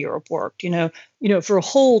idea how Europe worked? For a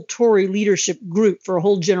whole Tory leadership group, for a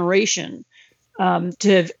whole generation,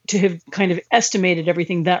 to have kind of estimated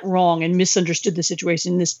everything that wrong and misunderstood the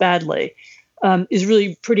situation this badly is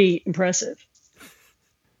really pretty impressive.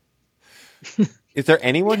 Is there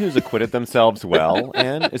anyone who's acquitted themselves well,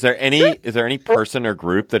 Anne? Is there any person or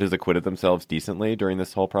group that has acquitted themselves decently during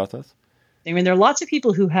this whole process? I mean, there are lots of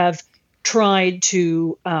people who have tried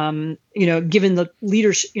to, given the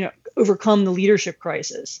leadership, overcome the leadership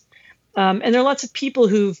crisis. And there are lots of people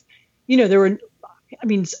who've,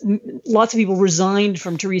 lots of people resigned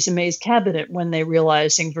from Theresa May's cabinet when they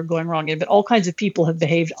realized things were going wrong. But all kinds of people have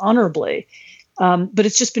behaved honorably. But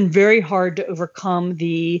it's just been very hard to overcome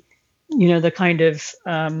the kind of,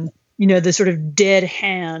 the sort of dead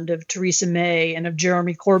hand of Theresa May and of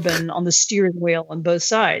Jeremy Corbyn on the steering wheel on both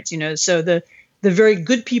sides. So the very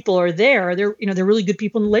good people are there. They're really good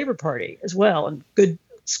people in the Labour Party as well, and good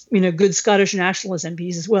Scottish nationalist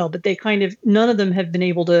MPs as well. But they none of them have been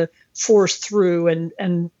able to force through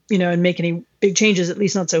and make any big changes, at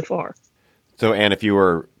least not so far. So, Anne, if you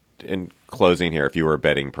were in closing here, if you were a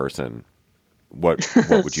betting person, what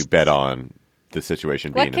would you bet on the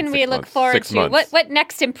situation being? What can we look forward to? What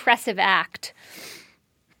next impressive act?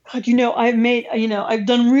 God, I've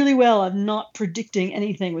done really well. I'm not predicting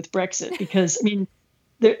anything with Brexit because,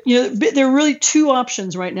 there are really two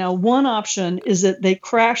options right now. One option is that they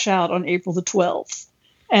crash out on April the 12th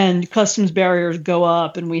and customs barriers go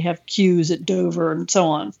up and we have queues at Dover and so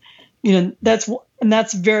on. That's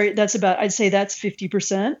about, I'd say that's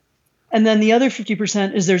 50%. And then the other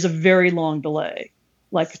 50% is there's a very long delay,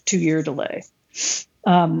 like a 2-year delay,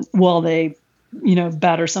 while they,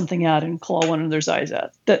 batter something out and claw one another's eyes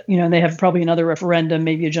out. That, they have probably another referendum,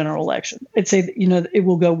 maybe a general election. I'd say, it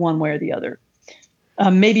will go one way or the other.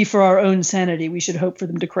 Maybe for our own sanity, we should hope for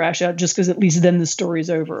them to crash out just because at least then the story's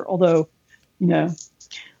over. Although,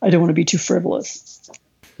 I don't want to be too frivolous.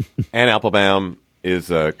 Anne Applebaum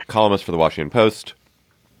is a columnist for the Washington Post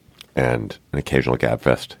and an occasional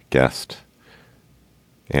GabFest guest.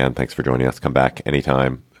 Anne, thanks for joining us. Come back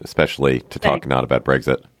anytime, especially to talk not about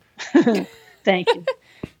Brexit. Thank you.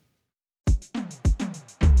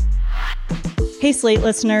 Hey, Slate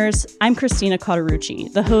listeners. I'm Christina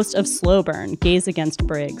Cauterucci, the host of Slow Burn, Gays Against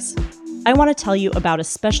Briggs. I want to tell you about a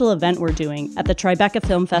special event we're doing at the Tribeca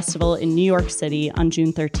Film Festival in New York City on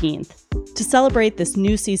June 13th. To celebrate this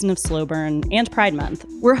new season of Slow Burn and Pride Month,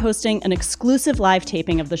 we're hosting an exclusive live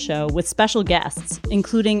taping of the show with special guests,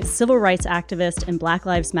 including civil rights activist and Black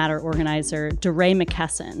Lives Matter organizer DeRay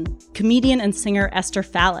McKesson, comedian and singer Esther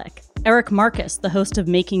Fallick, Eric Marcus, the host of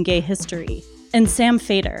Making Gay History, and Sam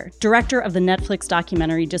Feder, director of the Netflix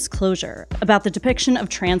documentary Disclosure, about the depiction of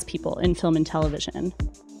trans people in film and television.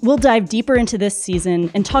 We'll dive deeper into this season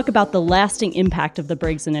and talk about the lasting impact of the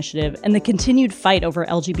Briggs Initiative and the continued fight over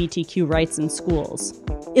LGBTQ rights in schools.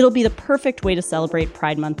 It'll be the perfect way to celebrate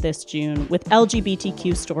Pride Month this June with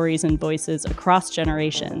LGBTQ stories and voices across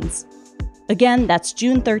generations. Again, that's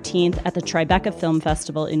June 13th at the Tribeca Film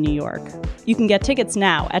Festival in New York. You can get tickets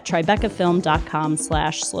now at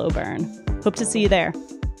tribecafilm.com/slowburn. Hope to see you there.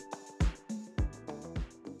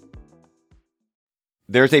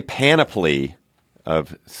 There's a panoply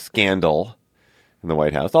of scandal in the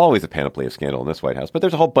White House. Always a panoply of scandal in this White House, but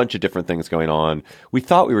there's a whole bunch of different things going on. We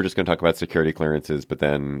thought we were just going to talk about security clearances, but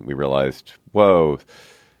then we realized, whoa,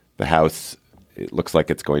 the House, it looks like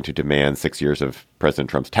it's going to demand 6 years of President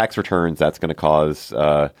Trump's tax returns. That's going to cause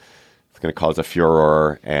a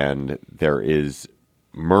furor, and there is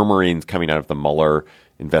murmurings coming out of the Mueller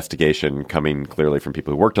investigation, coming clearly from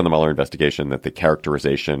people who worked on the Mueller investigation, that the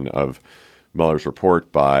characterization of Mueller's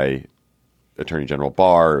report by Attorney General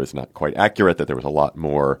Barr is not quite accurate, that there was a lot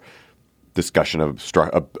more discussion of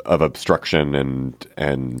obstruction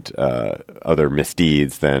and other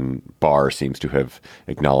misdeeds than Barr seems to have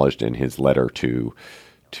acknowledged in his letter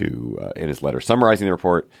summarizing the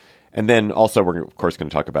report. And then also we're of course going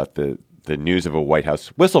to talk about the news of a White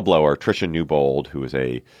House whistleblower, Tricia Newbold, who is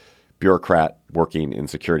a bureaucrat working in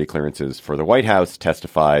security clearances for the White House,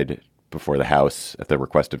 testified before the House at the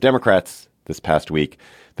request of Democrats this past week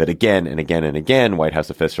that again and again and again, White House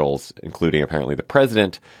officials, including apparently the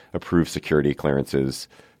president, approved security clearances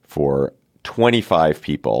for 25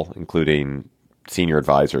 people, including senior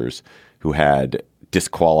advisors who had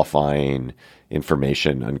disqualifying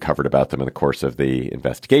information uncovered about them in the course of the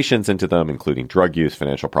investigations into them, including drug use,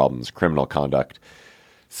 financial problems, criminal conduct.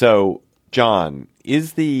 So, John,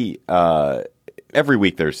 is every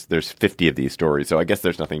week there's 50 of these stories, so I guess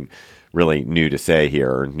there's nothing really new to say here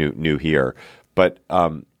or new here. But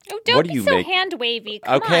don't what do be you so make? Hand wavy.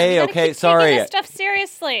 Come Okay, on. okay, keep sorry. Taking this stuff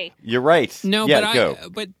seriously. You're right. No, yeah,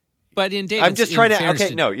 but But in David's, I'm just trying to.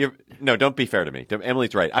 Okay, no, don't be fair to me.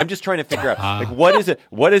 Emily's right. I'm just trying to figure out like what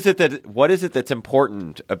is it that's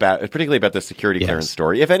important about, particularly about the security clearance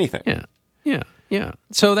story, if anything. Yeah.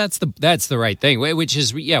 So that's the right thing. Which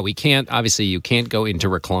is, we can't, obviously, you can't go into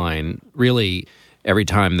recline really every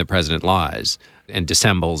time the president lies and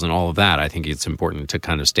dissembles and all of that. I think it's important to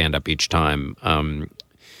kind of stand up each time.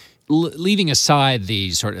 Leaving aside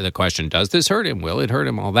the question, does this hurt him? Will it hurt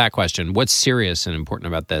him? All that question. What's serious and important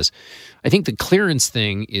about this? I think the clearance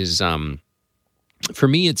thing is, for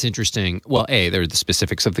me, it's interesting. Well, there are the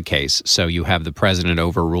specifics of the case. So you have the president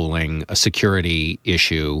overruling a security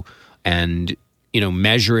issue and,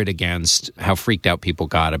 measure it against how freaked out people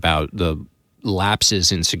got about the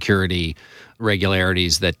lapses in security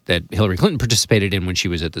regularities that Hillary Clinton participated in when she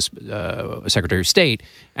was at the Secretary of State.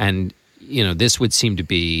 And this would seem to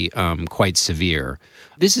be quite severe.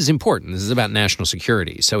 This is important. This is about national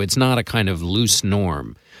security. So it's not a kind of loose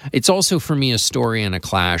norm. It's also, for me, a story and a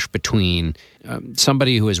clash between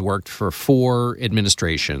somebody who has worked for 4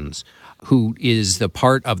 administrations, who is the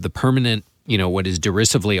part of the permanent, what is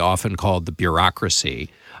derisively often called the bureaucracy,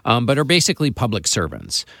 but are basically public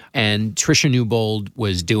servants. And Tricia Newbold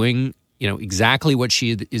was doing exactly what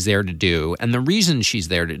she is there to do. And the reason she's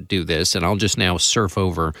there to do this, and I'll just now surf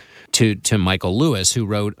over to Michael Lewis, who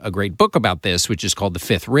wrote a great book about this, which is called The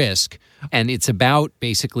Fifth Risk. And it's about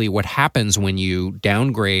basically what happens when you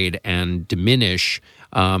downgrade and diminish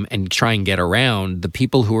and try and get around the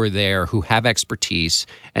people who are there, who have expertise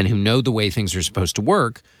and who know the way things are supposed to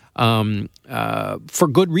work, for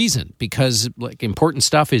good reason, because important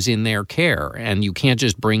stuff is in their care, and you can't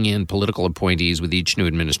just bring in political appointees with each new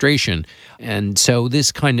administration. And so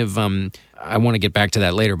this kind of, I want to get back to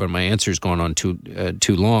that later, but my answer's gone on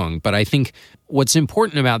too long. But I think what's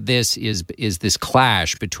important about this is this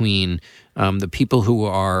clash between the people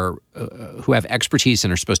who have expertise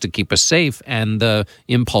and are supposed to keep us safe, and the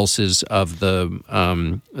impulses of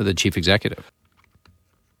the chief executive.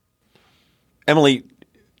 Emily,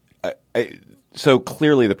 so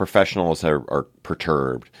clearly the professionals are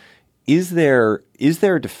perturbed. Is there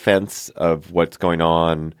a defense of what's going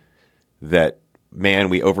on that, man,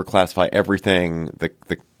 we overclassify everything,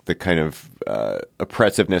 the kind of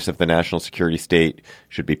oppressiveness of the national security state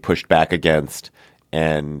should be pushed back against,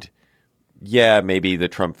 and maybe the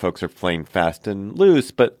Trump folks are playing fast and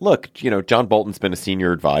loose, but look, John Bolton's been a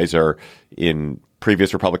senior advisor in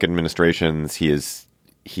previous Republican administrations.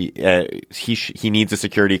 He needs a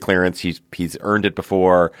security clearance. He's earned it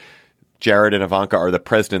before. Jared and Ivanka are the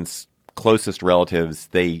president's closest relatives.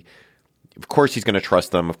 Of course, he's going to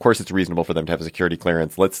trust them. Of course, it's reasonable for them to have a security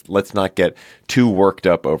clearance. Let's not get too worked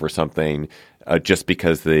up over something just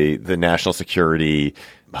because the national security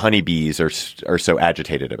honeybees are so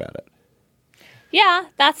agitated about it. Yeah,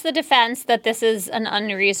 that's the defense, that this is an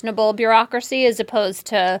unreasonable bureaucracy as opposed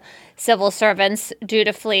to civil servants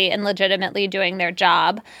dutifully and legitimately doing their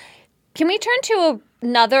job. Can we turn to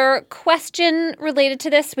another question related to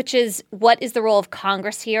this, which is, what is the role of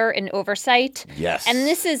Congress here in oversight? Yes. And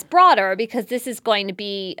this is broader because this is going to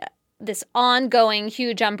be this ongoing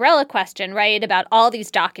huge umbrella question, right, about all these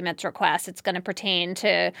documents requests. It's going to pertain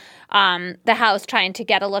to the House trying to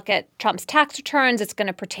get a look at Trump's tax returns. It's going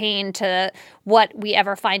to pertain to what we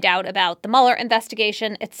ever find out about the Mueller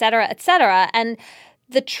investigation, et cetera, et cetera. And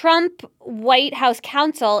the Trump White House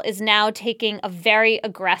counsel is now taking a very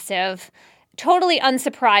aggressive, totally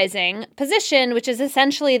unsurprising position, which is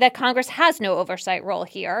essentially that Congress has no oversight role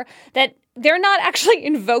here, that they're not actually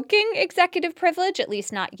invoking executive privilege, at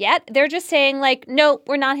least not yet. They're just saying, no,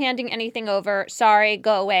 we're not handing anything over. Sorry,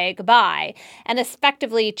 go away, goodbye. And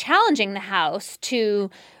effectively challenging the House to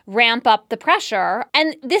ramp up the pressure.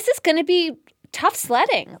 And this is going to be tough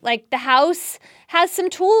sledding. The House has some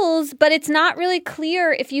tools, but it's not really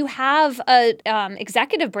clear if you have a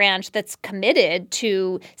executive branch that's committed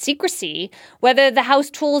to secrecy, whether the House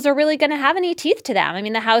tools are really going to have any teeth to them. I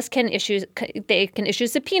mean, the House can issue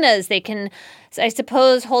subpoenas. They can, I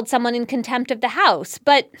suppose, hold someone in contempt of the House,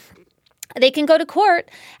 but they can go to court,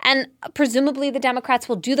 and presumably the Democrats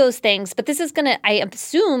will do those things. But this is going to, I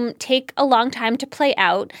assume, take a long time to play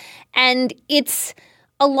out, and it's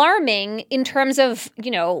alarming in terms of,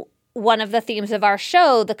 one of the themes of our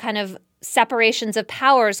show, the kind of separations of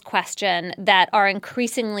powers question that our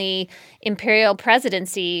increasingly imperial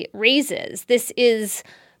presidency raises. This is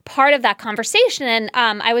part of that conversation. And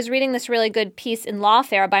I was reading this really good piece in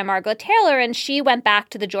Lawfare by Margot Taylor, and she went back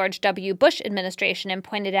to the George W. Bush administration and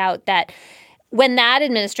pointed out that when that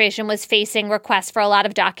administration was facing requests for a lot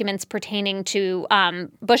of documents pertaining to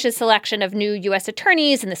Bush's selection of new U.S.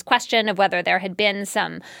 attorneys and this question of whether there had been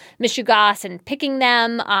some mishegas in picking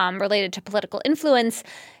them related to political influence,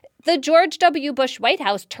 the George W. Bush White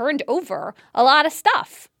House turned over a lot of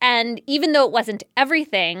stuff. And even though it wasn't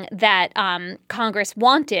everything that Congress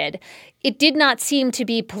wanted, it did not seem to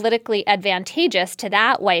be politically advantageous to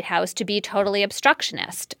that White House to be totally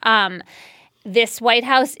obstructionist. This White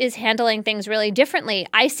House is handling things really differently.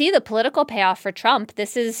 I see the political payoff for Trump.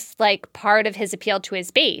 This is like part of his appeal to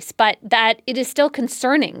his base, but that it is still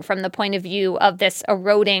concerning from the point of view of this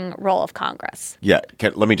eroding role of Congress. Yeah.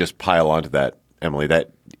 Let me just pile onto that, Emily,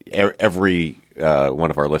 that every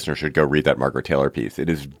one of our listeners should go read that Margaret Taylor piece. It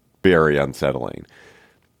is very unsettling.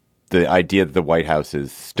 The idea that the White House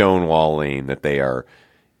is stonewalling, that they are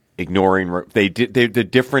ignoring the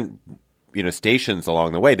different stations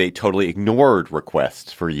along the way, they totally ignored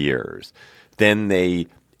requests for years. Then they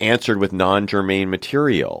answered with non-germane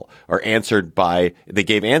material, or they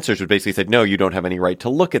gave answers which basically said, no, you don't have any right to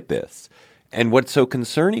look at this. And what's so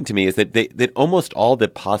concerning to me is that almost all the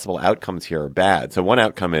possible outcomes here are bad. So one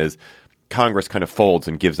outcome is Congress kind of folds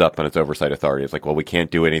and gives up on its oversight authority. It's like, well, we can't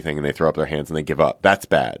do anything, and they throw up their hands and they give up. That's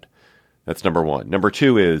bad. That's number one. Number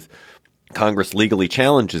two is Congress legally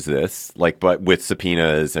challenges this, but with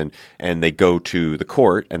subpoenas, and they go to the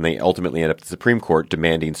court, and they ultimately end up at the Supreme Court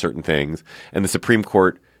demanding certain things. And the Supreme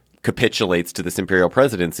Court capitulates to this imperial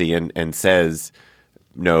presidency and says,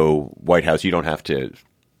 no, White House, you don't have to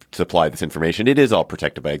supply this information. It is all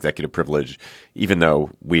protected by executive privilege, even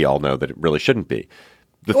though we all know that it really shouldn't be.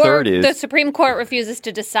 The third is the Supreme Court refuses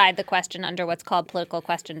to decide the question under what's called political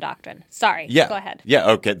question doctrine. Sorry, go ahead.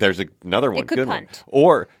 Yeah, okay. There's another one. It could good punt. One.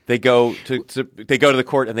 Or they go to the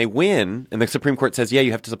court and they win, and the Supreme Court says, yeah,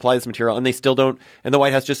 you have to supply this material, and they still don't. And the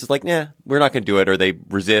White House just is like, nah, we're not going to do it, or they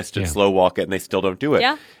resist and slow walk it, and they still don't do it.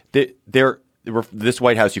 Yeah. This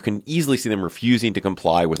White House, you can easily see them refusing to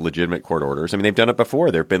comply with legitimate court orders. I mean, they've done it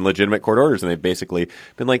before. There have been legitimate court orders, and they've basically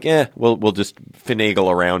been like, we'll just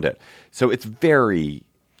finagle around it. So it's very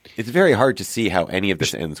hard to see how any of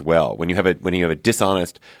this ends well when you have a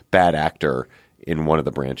dishonest bad actor in one of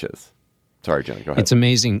the branches. Sorry, John, go ahead. It's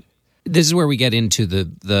amazing. This is where we get into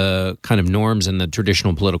the kind of norms and the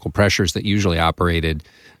traditional political pressures that usually operated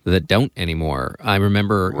that don't anymore. I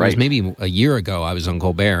remember it was maybe a year ago I was on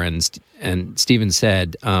Colbert, and Stephen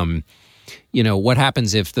said, what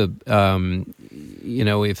happens if if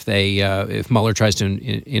Mueller tries to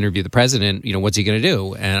interview the president, what's he going to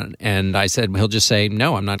do? And I said, he'll just say,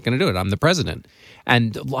 no, I'm not going to do it. I'm the president.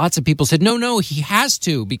 And lots of people said, no, he has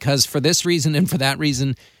to, because for this reason and for that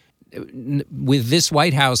reason, with this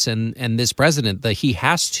White House and this president, the he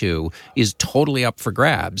has to is totally up for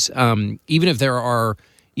grabs. Even if there are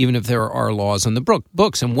laws on the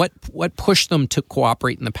books. And what pushed them to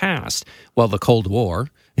cooperate in the past? Well, the Cold War,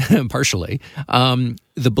 partially.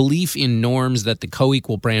 The belief in norms that the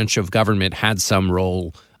co-equal branch of government had some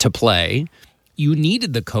role to play. You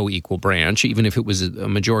needed the co-equal branch, even if it was a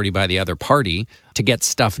majority by the other party, to get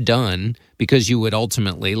stuff done, because you would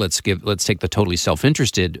ultimately, let's take the totally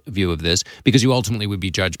self-interested view of this, because you ultimately would be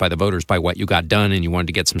judged by the voters by what you got done, and you wanted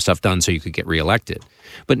to get some stuff done so you could get reelected.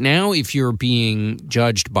 But now if you're being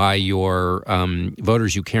judged by your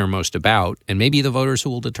voters you care most about, and maybe the voters who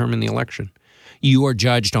will determine the election, you are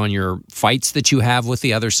judged on your fights that you have with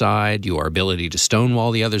the other side, your ability to stonewall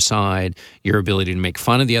the other side, your ability to make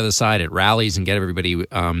fun of the other side at rallies and get everybody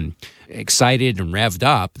excited and revved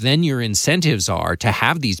up. Then your incentives are to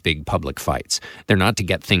have these big public fights. They're not to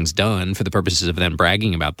get things done for the purposes of them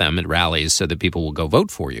bragging about them at rallies so that people will go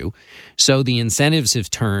vote for you. So the incentives have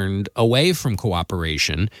turned away from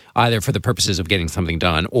cooperation, either for the purposes of getting something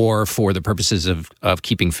done or for the purposes of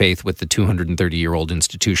keeping faith with the 230-year-old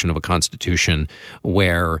institution of a constitution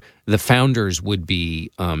where the founders would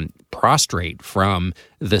be prostrate from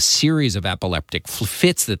the series of epileptic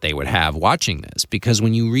fits that they would have watching this. Because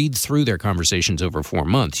when you read through their conversations over 4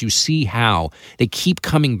 months, you see how they keep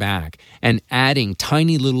coming back and adding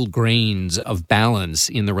tiny little grains of balance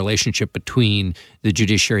in the relationship between the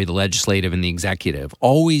judiciary, the legislative, and the executive.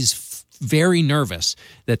 Always very nervous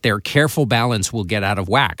that their careful balance will get out of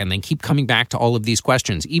whack. And they keep coming back to all of these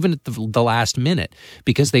questions, even at the last minute,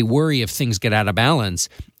 because they worry if things get out of balance,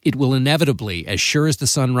 it will inevitably, as sure as the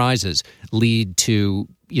sun rises, lead to,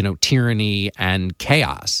 tyranny and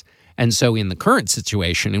chaos. And so in the current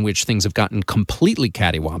situation in which things have gotten completely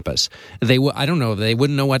cattywampus, they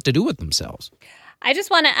wouldn't know what to do with themselves. I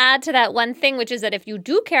just want to add to that one thing, which is that if you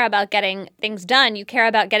do care about getting things done, you care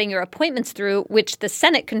about getting your appointments through, which the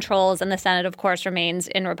Senate controls, and the Senate, of course, remains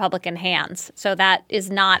in Republican hands. So that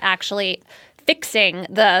is not actually fixing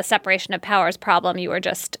the separation of powers problem you were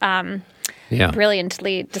just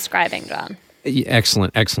brilliantly describing, John.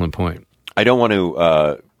 Excellent point. I don't want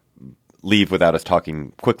to leave without us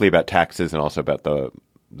talking quickly about taxes and also about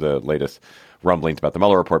the latest rumblings about the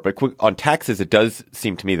Mueller report. But on taxes, it does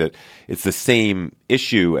seem to me that it's the same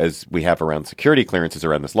issue as we have around security clearances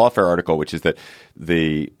around this Lawfare article, which is that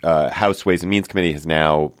the House Ways and Means Committee has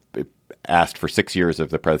now asked for 6 years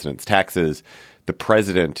of the president's taxes. The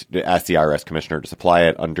president asked the IRS commissioner to supply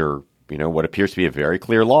it under, what appears to be a very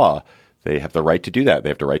clear law. They have the right to do that. They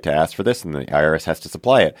have the right to ask for this, and the IRS has to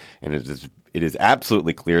supply it. And it is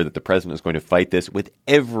absolutely clear that the president is going to fight this with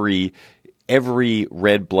every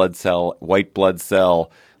red blood cell, white blood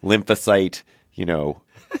cell, lymphocyte,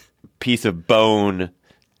 piece of bone,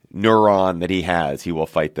 neuron that he has. He will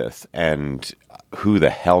fight this. And who the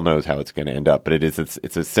hell knows how it's going to end up. But it's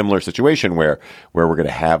a similar situation where we're going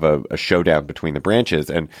to have a showdown between the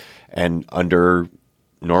branches. And under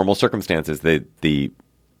normal circumstances, the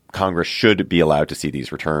Congress should be allowed to see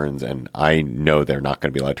these returns, and I know they're not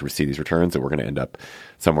going to be allowed to see these returns, and we're going to end up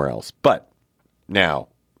somewhere else. But now,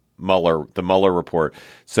 the Mueller report.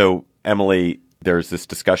 So, Emily, there's this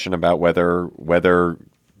discussion about whether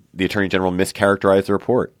the Attorney General mischaracterized the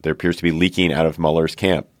report. There appears to be leaking out of Mueller's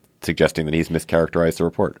camp, suggesting that he's mischaracterized the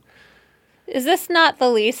report. Is this not the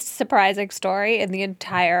least surprising story in the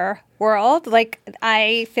entire world?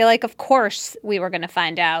 I feel like, of course, we were going to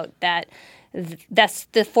find out that that's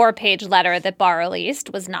the 4-page letter that Barr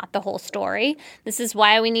released was not the whole story. This is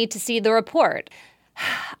why we need to see the report.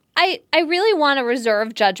 I really want to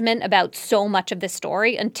reserve judgment about so much of this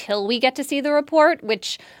story until we get to see the report,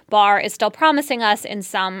 which Barr is still promising us in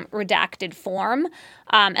some redacted form.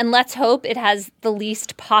 And let's hope it has the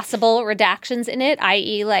least possible redactions in it,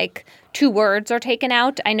 i.e. 2 words are taken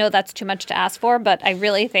out. I know that's too much to ask for, but I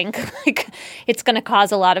really think it's going to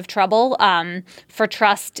cause a lot of trouble for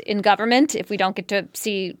trust in government if we don't get to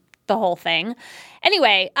see the whole thing.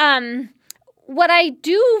 Anyway, what I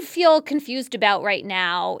do feel confused about right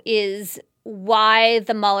now is why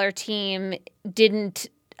the Mueller team didn't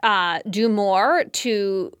do more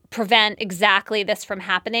to prevent exactly this from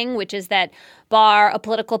happening, which is that Barr, a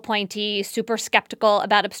political appointee, super skeptical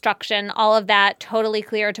about obstruction, all of that totally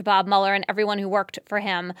clear to Bob Mueller and everyone who worked for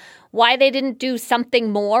him, why they didn't do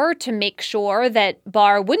something more to make sure that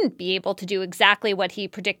Barr wouldn't be able to do exactly what he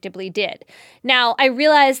predictably did. Now, I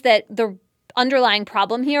realize that the underlying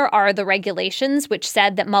problem here are the regulations, which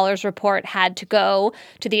said that Mueller's report had to go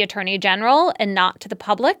to the Attorney General and not to the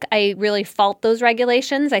public. I really fault those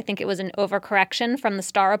regulations. I think it was an overcorrection from the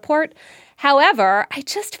Starr report. However, I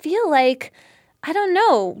just feel like, I don't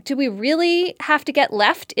know, do we really have to get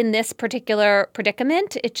left in this particular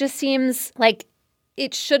predicament? It just seems like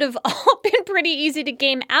it should have all been pretty easy to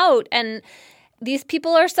game out. And these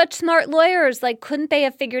people are such smart lawyers. Couldn't they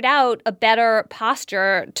have figured out a better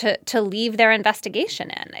posture to leave their investigation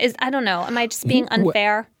in? I don't know. Am I just being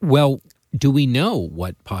unfair? Well, do we know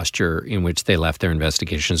what posture in which they left their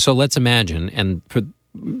investigation? So let's imagine, and for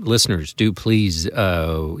listeners, do please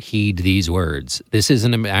heed these words. This is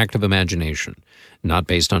an act of imagination, not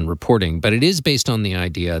based on reporting, but it is based on the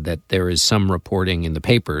idea that there is some reporting in the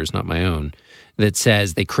papers, not my own, that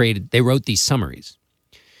says they wrote these summaries.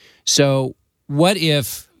 So what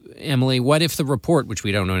if, Emily, the report, which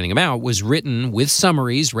we don't know anything about, was written with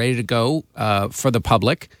summaries ready to go for the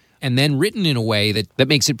public and then written in a way that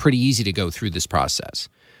makes it pretty easy to go through this process?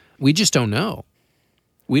 We just don't know.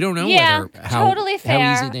 We don't know totally fair.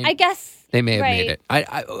 How easy I guess they may have made it.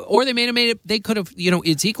 Or they may have made it, they could have,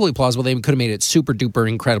 it's equally plausible they could have made it super duper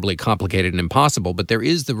incredibly complicated and impossible. But there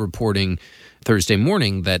is the reporting Thursday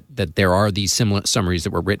morning that there are these similar summaries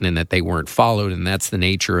that were written and that they weren't followed. And that's the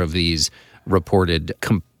nature of these reported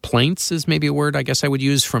complaints, is maybe a word I guess I would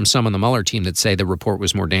use, from some on the Mueller team that say the report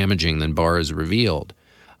was more damaging than Barr has revealed,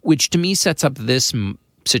 which to me sets up this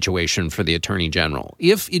situation for the Attorney General.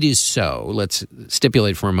 If it is so, let's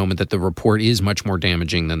stipulate for a moment that the report is much more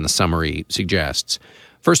damaging than the summary suggests.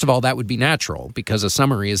 First of all, that would be natural because a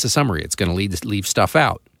summary is a summary. It's going to leave stuff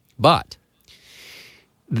out. But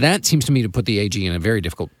that seems to me to put the AG in a very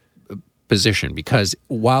difficult position, because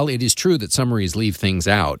while it is true that summaries leave things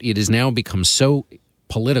out, it has now become so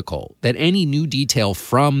political that any new detail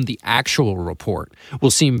from the actual report will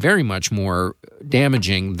seem very much more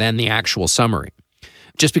damaging than the actual summary,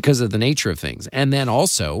 just because of the nature of things. And then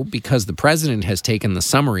also because the president has taken the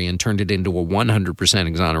summary and turned it into a 100%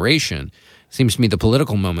 exoneration. It seems to me the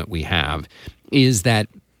political moment we have is that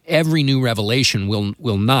every new revelation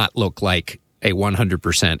will not look like a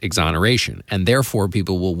 100% exoneration. And therefore,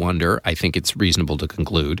 people will wonder, I think it's reasonable to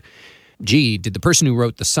conclude, gee, did the person who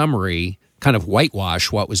wrote the summary kind of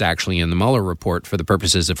whitewash what was actually in the Mueller report for the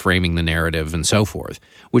purposes of framing the narrative and so forth,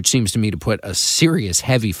 which seems to me to put a serious,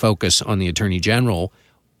 heavy focus on the Attorney General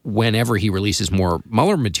whenever he releases more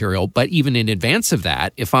Mueller material. But even in advance of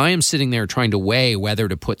that, if I am sitting there trying to weigh whether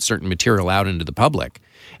to put certain material out into the public,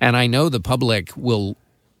 and I know the public will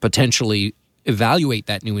potentially evaluate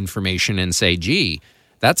that new information and say, gee,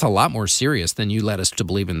 that's a lot more serious than you led us to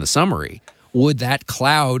believe in the summary, would that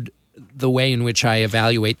cloud the way in which I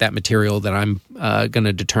evaluate that material that I'm going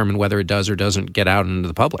to determine whether it does or doesn't get out into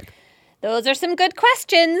the public? Those are some good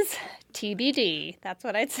questions. TBD. That's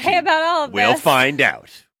what I'd say about all of this. We'll find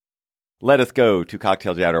out. Let us go to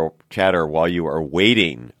Cocktail Chatter while you are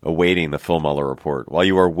awaiting the full Mueller report, while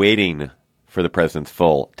you are waiting for the president's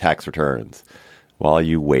full tax returns, while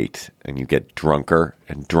you wait and you get drunker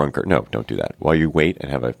and drunker. No, don't do that. While you wait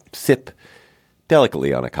and have a sip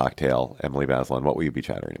delicately on a cocktail, Emily Bazelon, what will you be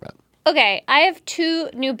chattering about? Okay, I have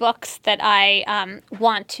 2 new books that I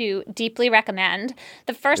want to deeply recommend.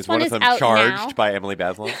 The first one is out now. Is one of them charged by Emily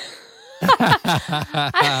Bazelon?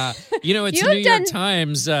 It's New York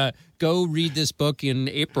Times. Go read this book in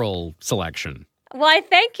April selection. Well, I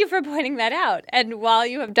thank you for pointing that out. And while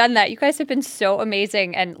you have done that, you guys have been so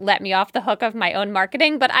amazing and let me off the hook of my own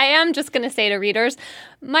marketing. But I am just going to say to readers,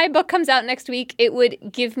 my book comes out next week. It would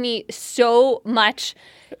give me so much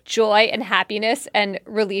joy and happiness and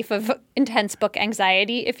relief of intense book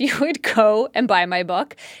anxiety if you would go and buy my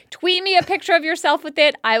book. Tweet me a picture of yourself with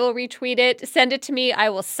it. I will retweet it. Send it to me. I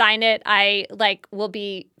will sign it. I will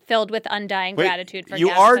be filled with undying gratitude for you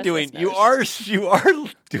are doing your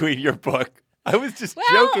book. I was just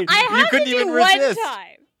joking. You couldn't even resist. One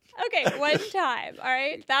time. Okay, one time. All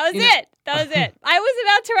right. That was it. I was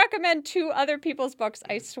about to recommend 2 other people's books,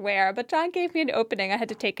 I swear, but John gave me an opening. I had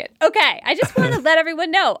to take it. Okay. I just want to let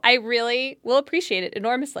everyone know. I really will appreciate it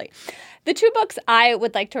enormously. The 2 books I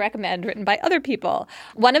would like to recommend written by other people.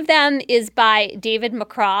 One of them is by David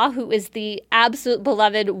McCraw, who is the absolute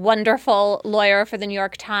beloved, wonderful lawyer for the New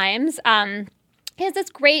York Times. He has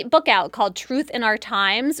this great book out called Truth in Our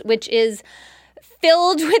Times, which is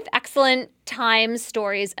filled with excellent Times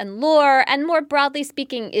stories and lore, and more broadly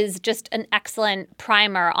speaking is just an excellent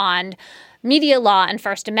primer on media law and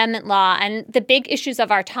First Amendment law and the big issues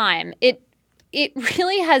of our time. It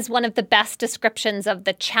really has one of the best descriptions of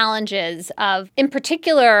the challenges of, in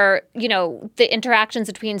particular, the interactions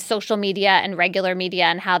between social media and regular media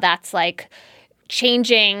and how that's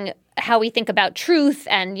changing how we think about truth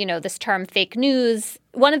and, this term fake news.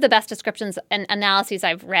 One of the best descriptions and analyses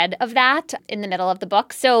I've read of that in the middle of the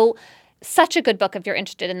book. So such a good book if you're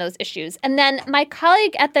interested in those issues. And then my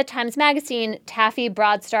colleague at the Times Magazine, Taffy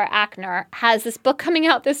Broadstar-Achner, has this book coming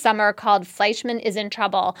out this summer called Fleischman is in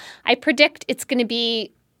Trouble. I predict it's going to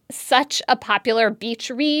be such a popular beach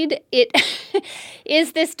read. It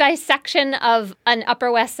is this dissection of an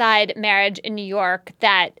Upper West Side marriage in New York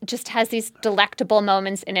that just has these delectable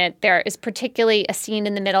moments in it. There is particularly a scene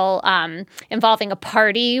in the middle involving a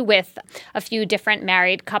party with a few different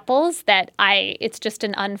married couples it's just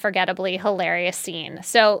an unforgettably hilarious scene.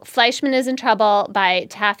 So Fleischman is in Trouble by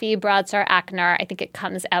Taffy Broadstar-Achner. I think it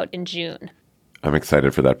comes out in June. I'm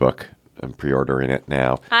excited for that book. I'm pre-ordering it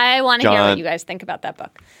now. I want to hear what you guys think about that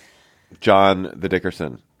book. John the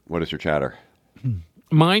Dickerson, what is your chatter?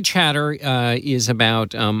 My chatter is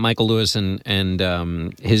about Michael Lewis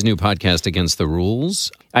and his new podcast, Against the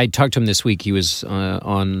Rules. I talked to him this week. He was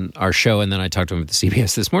on our show, and then I talked to him at the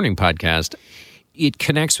CBS This Morning podcast. It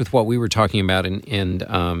connects with what we were talking about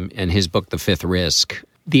in his book, The Fifth Risk.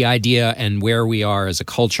 The idea and where we are as a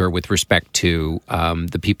culture with respect to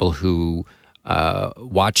the people who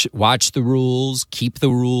watch the rules, keep the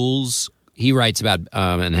rules. He writes about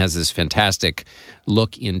and has this fantastic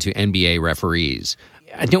look into NBA referees.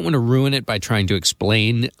 I don't want to ruin it by trying to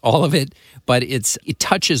explain all of it, but it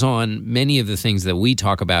touches on many of the things that we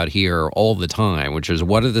talk about here all the time, which is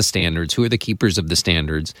what are the standards, who are the keepers of the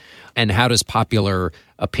standards, and how does popular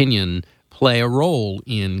opinion play a role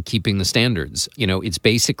in keeping the standards. It's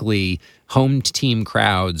basically home team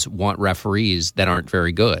crowds want referees that aren't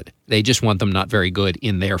very good. They just want them not very good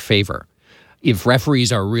in their favor. If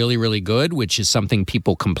referees are really, really good, which is something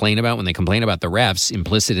people complain about when they complain about the refs,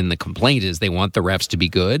 implicit in the complaint is they want the refs to be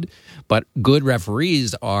good. But good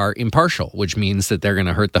referees are impartial, which means that they're going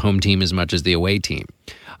to hurt the home team as much as the away team.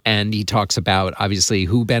 And he talks about, obviously,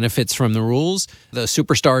 who benefits from the rules. The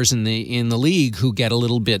superstars in the league who get a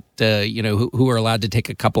little bit, who are allowed to take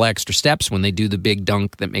a couple extra steps when they do the big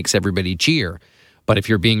dunk that makes everybody cheer. But if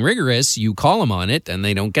you're being rigorous, you call them on it, and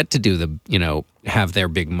they don't get to do have their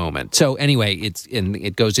big moment. So anyway,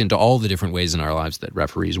 it goes into all the different ways in our lives that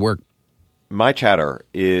referees work. My chatter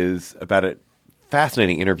is about a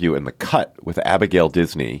fascinating interview in The Cut with Abigail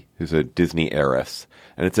Disney, who's a Disney heiress,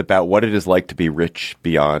 and it's about what it is like to be rich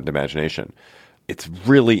beyond imagination. It's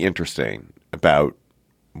really interesting about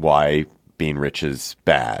why being rich is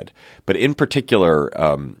bad. But in particular,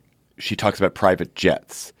 she talks about private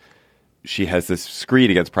jets. She has this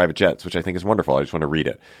screed against private jets, which I think is wonderful. I just want to read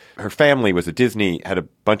it. Her family was had a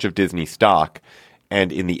bunch of Disney stock.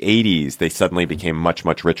 And in the 80s, they suddenly became much,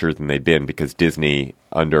 much richer than they'd been because Disney,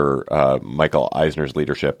 under Michael Eisner's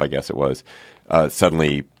leadership, I guess it was,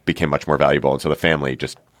 suddenly became much more valuable. And so the family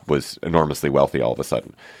just was enormously wealthy all of a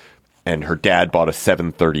sudden. And her dad bought a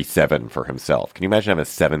 737 for himself. Can you imagine having a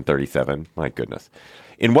 737? My goodness.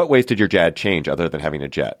 In what ways did your dad change other than having a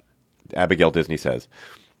jet? Abigail Disney says,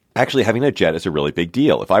 actually, having a jet is a really big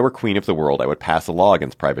deal. If I were queen of the world, I would pass a law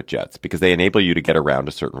against private jets because they enable you to get around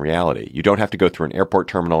a certain reality. You don't have to go through an airport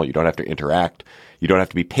terminal. You don't have to interact. You don't have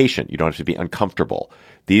to be patient. You don't have to be uncomfortable.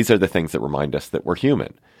 These are the things that remind us that we're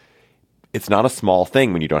human. It's not a small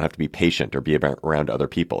thing when you don't have to be patient or be around other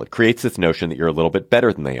people. It creates this notion that you're a little bit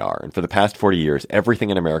better than they are. And for the past 40 years,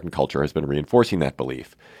 everything in American culture has been reinforcing that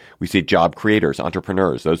belief. We see job creators,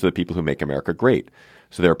 entrepreneurs. Those are the people who make America great.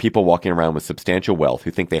 So there are people walking around with substantial wealth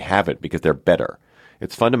who think they have it because they're better.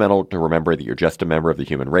 It's fundamental to remember that you're just a member of the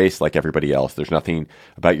human race like everybody else. There's nothing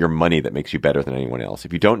about your money that makes you better than anyone else.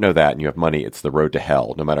 If you don't know that and you have money, it's the road to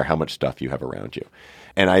hell, no matter how much stuff you have around you.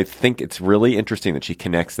 And I think it's really interesting that she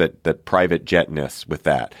connects that private jetness with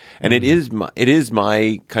that. And it is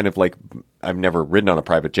my kind of like, I've never ridden on a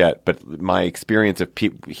private jet, but my experience of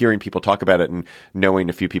hearing people talk about it and knowing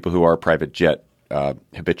a few people who are private jet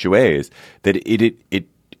habitués, that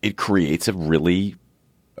it creates a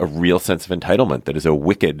real sense of entitlement that is a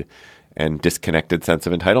wicked and disconnected sense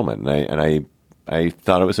of entitlement. And I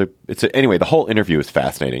thought anyway, the whole interview is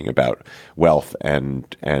fascinating about wealth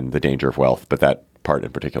and the danger of wealth, but that part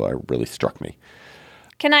in particular really struck me.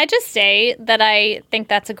 Can I just say that I think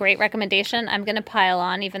that's a great recommendation? I'm going to pile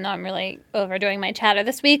on, even though I'm really overdoing my chatter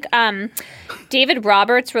this week. David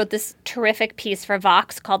Roberts wrote this terrific piece for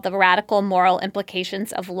Vox called The Radical Moral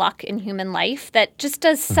Implications of Luck in Human Life that just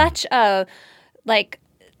does such a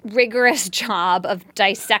rigorous job of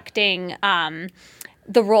dissecting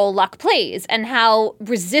the role luck plays and how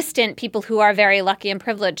resistant people who are very lucky and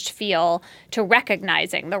privileged feel to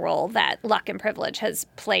recognizing the role that luck and privilege has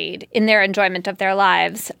played in their enjoyment of their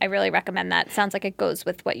lives. I really recommend that. Sounds like it goes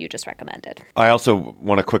with what you just recommended. I also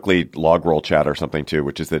want to quickly log roll chat or something too,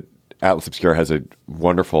 which is that Atlas Obscura has a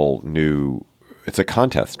wonderful it's a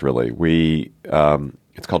contest really.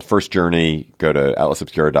 It's called First Journey. Go to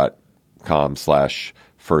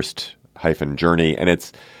atlasobscura.com/first-journey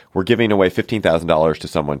and we're giving away $15,000 to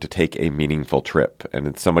someone to take a meaningful trip. And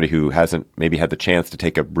it's somebody who hasn't maybe had the chance to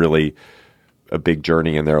take a big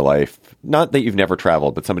journey in their life. Not that you've never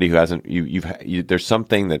traveled, but somebody who hasn't, there's some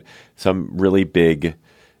really big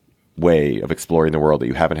way of exploring the world that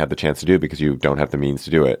you haven't had the chance to do because you don't have the means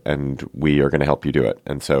to do it. And we are going to help you do it.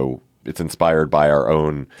 And so it's inspired by our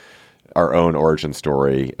own origin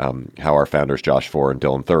story, how our founders, Josh Foer and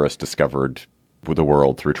Dylan Thuras, discovered the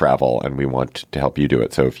world through travel, and we want to help you do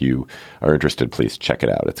it. So if you are interested, please check it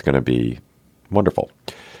out. It's going to be wonderful.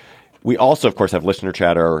 We also, of course, have listener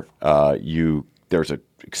chatter. There's an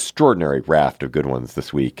extraordinary raft of good ones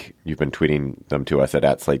this week. You've been tweeting them to us at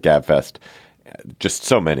 @SlateGabFest. Just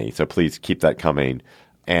so many. So please keep that coming.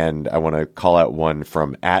 And I want to call out one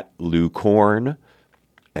from @LouKorn.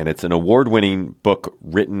 And it's an award-winning book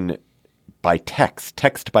written by text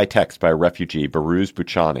by a refugee, Behrouz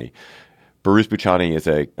Boochani. Behrouz Boochani is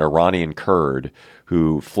an Iranian Kurd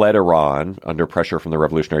who fled Iran under pressure from the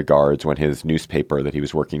Revolutionary Guards when his newspaper that he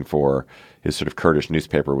was working for, his sort of Kurdish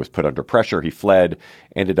newspaper, was put under pressure. He fled,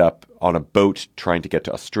 ended up on a boat trying to get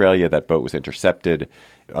to Australia. That boat was intercepted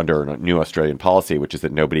under a new Australian policy, which is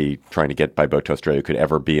that nobody trying to get by boat to Australia could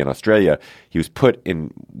ever be in Australia. He was put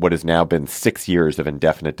in what has now been 6 years of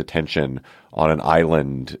indefinite detention on an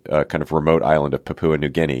island, kind of remote island of Papua New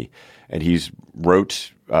Guinea. And he's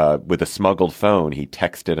wrote with a smuggled phone, he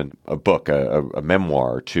texted a book, a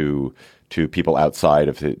memoir to people outside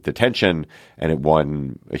of the detention, and it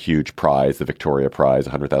won a huge prize, the Victoria Prize,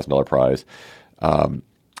 $100,000 prize.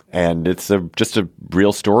 And it's just a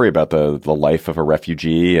real story about the life of a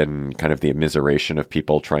refugee and kind of the immiseration of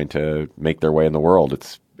people trying to make their way in the world.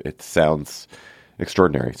 It sounds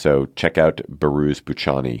extraordinary. So check out Behrouz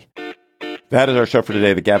Boochani. That is our show for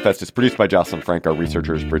today. The Gabfest is produced by Jocelyn Frank. Our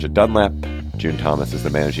researcher is Bridget Dunlap. June Thomas is the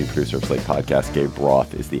managing producer of Slate Podcast. Gabe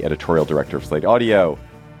Roth is the editorial director of Slate Audio.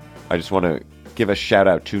 I just want to give a shout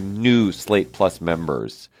out to new Slate Plus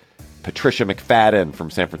members. Patricia McFadden from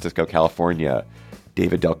San Francisco, California.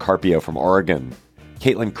 David Del Carpio from Oregon.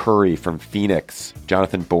 Caitlin Curry from Phoenix.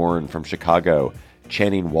 Jonathan Bourne from Chicago.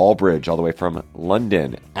 Channing Walbridge all the way from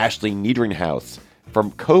London. Ashley Niedringhaus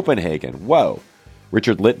from Copenhagen. Whoa.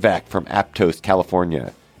 Richard Litvak from Aptos,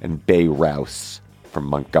 California. and Bay Rouse from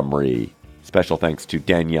Montgomery. Special thanks to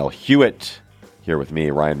Danielle Hewitt, here with me,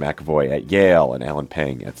 Ryan McAvoy at Yale, and Alan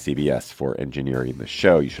Pang at CBS for engineering the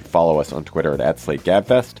show. You should follow us on Twitter at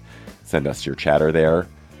 @SlateGabFest. Send us your chatter there.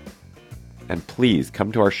 And please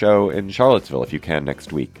come to our show in Charlottesville if you can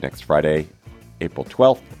next week, next Friday, April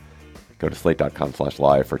 12th. Go to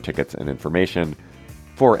slate.com/live for tickets and information.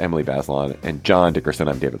 For Emily Bazelon and John Dickerson,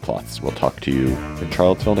 I'm David Plotz. We'll talk to you in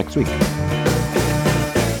Charlottesville next week.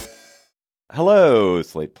 Hello,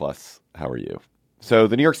 Slate Plus. How are you? So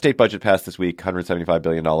the New York State budget passed this week, $175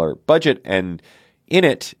 billion budget, and in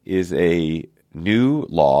it is a new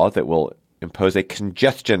law that will impose a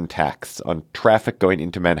congestion tax on traffic going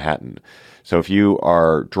into Manhattan. So if you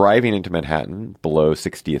are driving into Manhattan below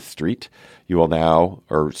 60th Street, you will now,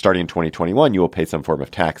 or starting in 2021, you will pay some form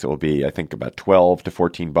of tax. It will be, I think, about $12 to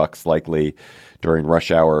 $14 likely during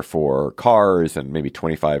rush hour for cars and maybe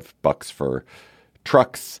 $25 for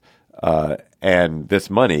trucks. And this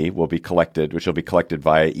money will be collected, which will be collected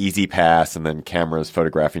via Easy Pass, and then cameras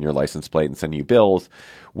photographing your license plate and sending you bills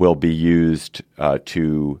will be used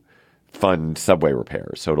to fund subway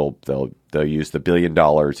repairs. So they'll use the $1 billion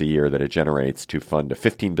a year that it generates to fund a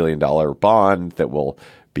 $15 billion bond that will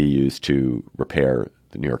be used to repair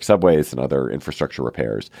the New York subways and other infrastructure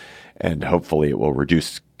repairs. And hopefully it will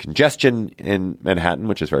reduce congestion in Manhattan,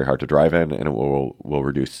 which is very hard to drive in, and it will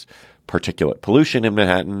reduce particulate pollution in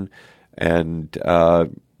Manhattan, and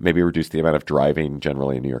maybe reduce the amount of driving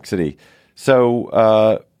generally in New York City.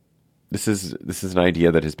 So this is an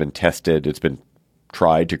idea that has been tested. It's been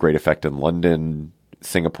tried to great effect in London,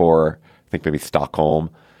 Singapore, I think maybe Stockholm.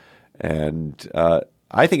 And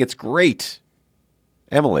I think it's great.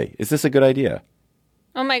 Emily, is this a good idea?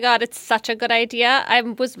 Oh my God, it's such a good idea.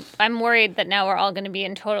 I'm worried that now we're all going to be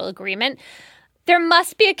in total agreement. There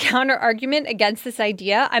must be a counter argument against this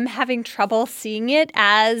idea. I'm having trouble seeing it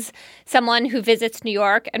as someone who visits New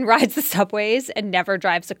York and rides the subways and never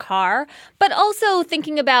drives a car, but also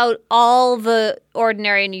thinking about all the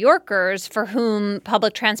ordinary New Yorkers for whom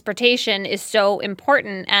public transportation is so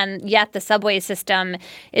important, and yet the subway system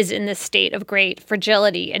is in this state of great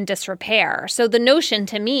fragility and disrepair. So the notion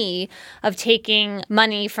to me of taking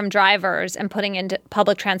money from drivers and putting into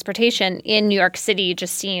public transportation in New York City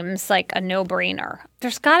just seems like a no-brainer.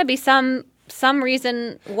 There's got to be some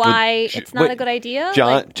reason why it's not a good idea.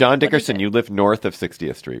 John Dickerson, you live north of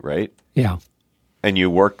 60th Street, right? Yeah. And you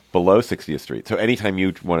work below 60th Street. So anytime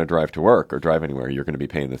you want to drive to work or drive anywhere, you're going to be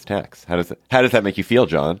paying this tax. How does that make you feel,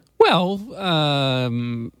 John? Well,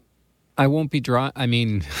 I won't be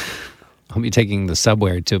I'll be taking the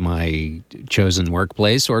subway to my chosen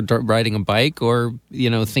workplace, or riding a bike, or,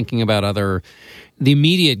 thinking about other. The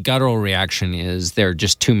immediate guttural reaction is there are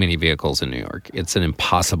just too many vehicles in New York. It's an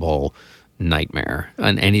impossible nightmare,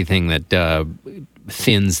 and anything that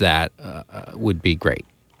thins that would be great.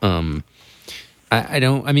 Maybe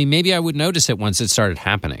I would notice it once it started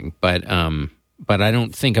happening, but I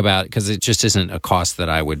don't think about it because it just isn't a cost that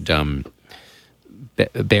I would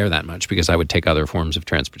bear that much, because I would take other forms of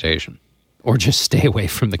transportation or just stay away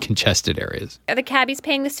from the congested areas. Are the cabbies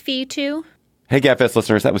paying this fee too? Hey, GabFest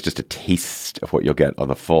listeners, that was just a taste of what you'll get on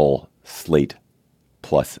the full Slate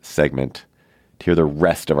Plus segment. To hear the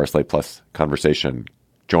rest of our Slate Plus conversation,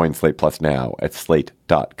 join Slate Plus now at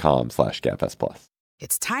slate.com/GabFestPlus.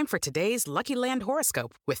 It's time for today's Lucky Land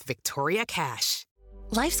horoscope with Victoria Cash.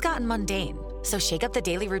 Life's gotten mundane, so shake up the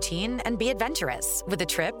daily routine and be adventurous with a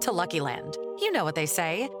trip to Lucky Land. You know what they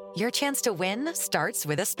say, your chance to win starts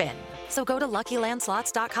with a spin. So go to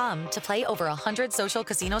LuckyLandSlots.com to play over 100 social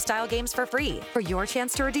casino-style games for free for your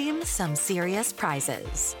chance to redeem some serious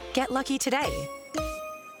prizes. Get lucky today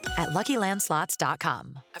at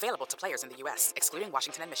LuckyLandSlots.com. Available to players in the U.S., excluding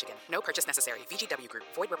Washington and Michigan. No purchase necessary. VGW Group.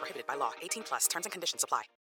 Void where prohibited by law. 18+. Terms and conditions apply.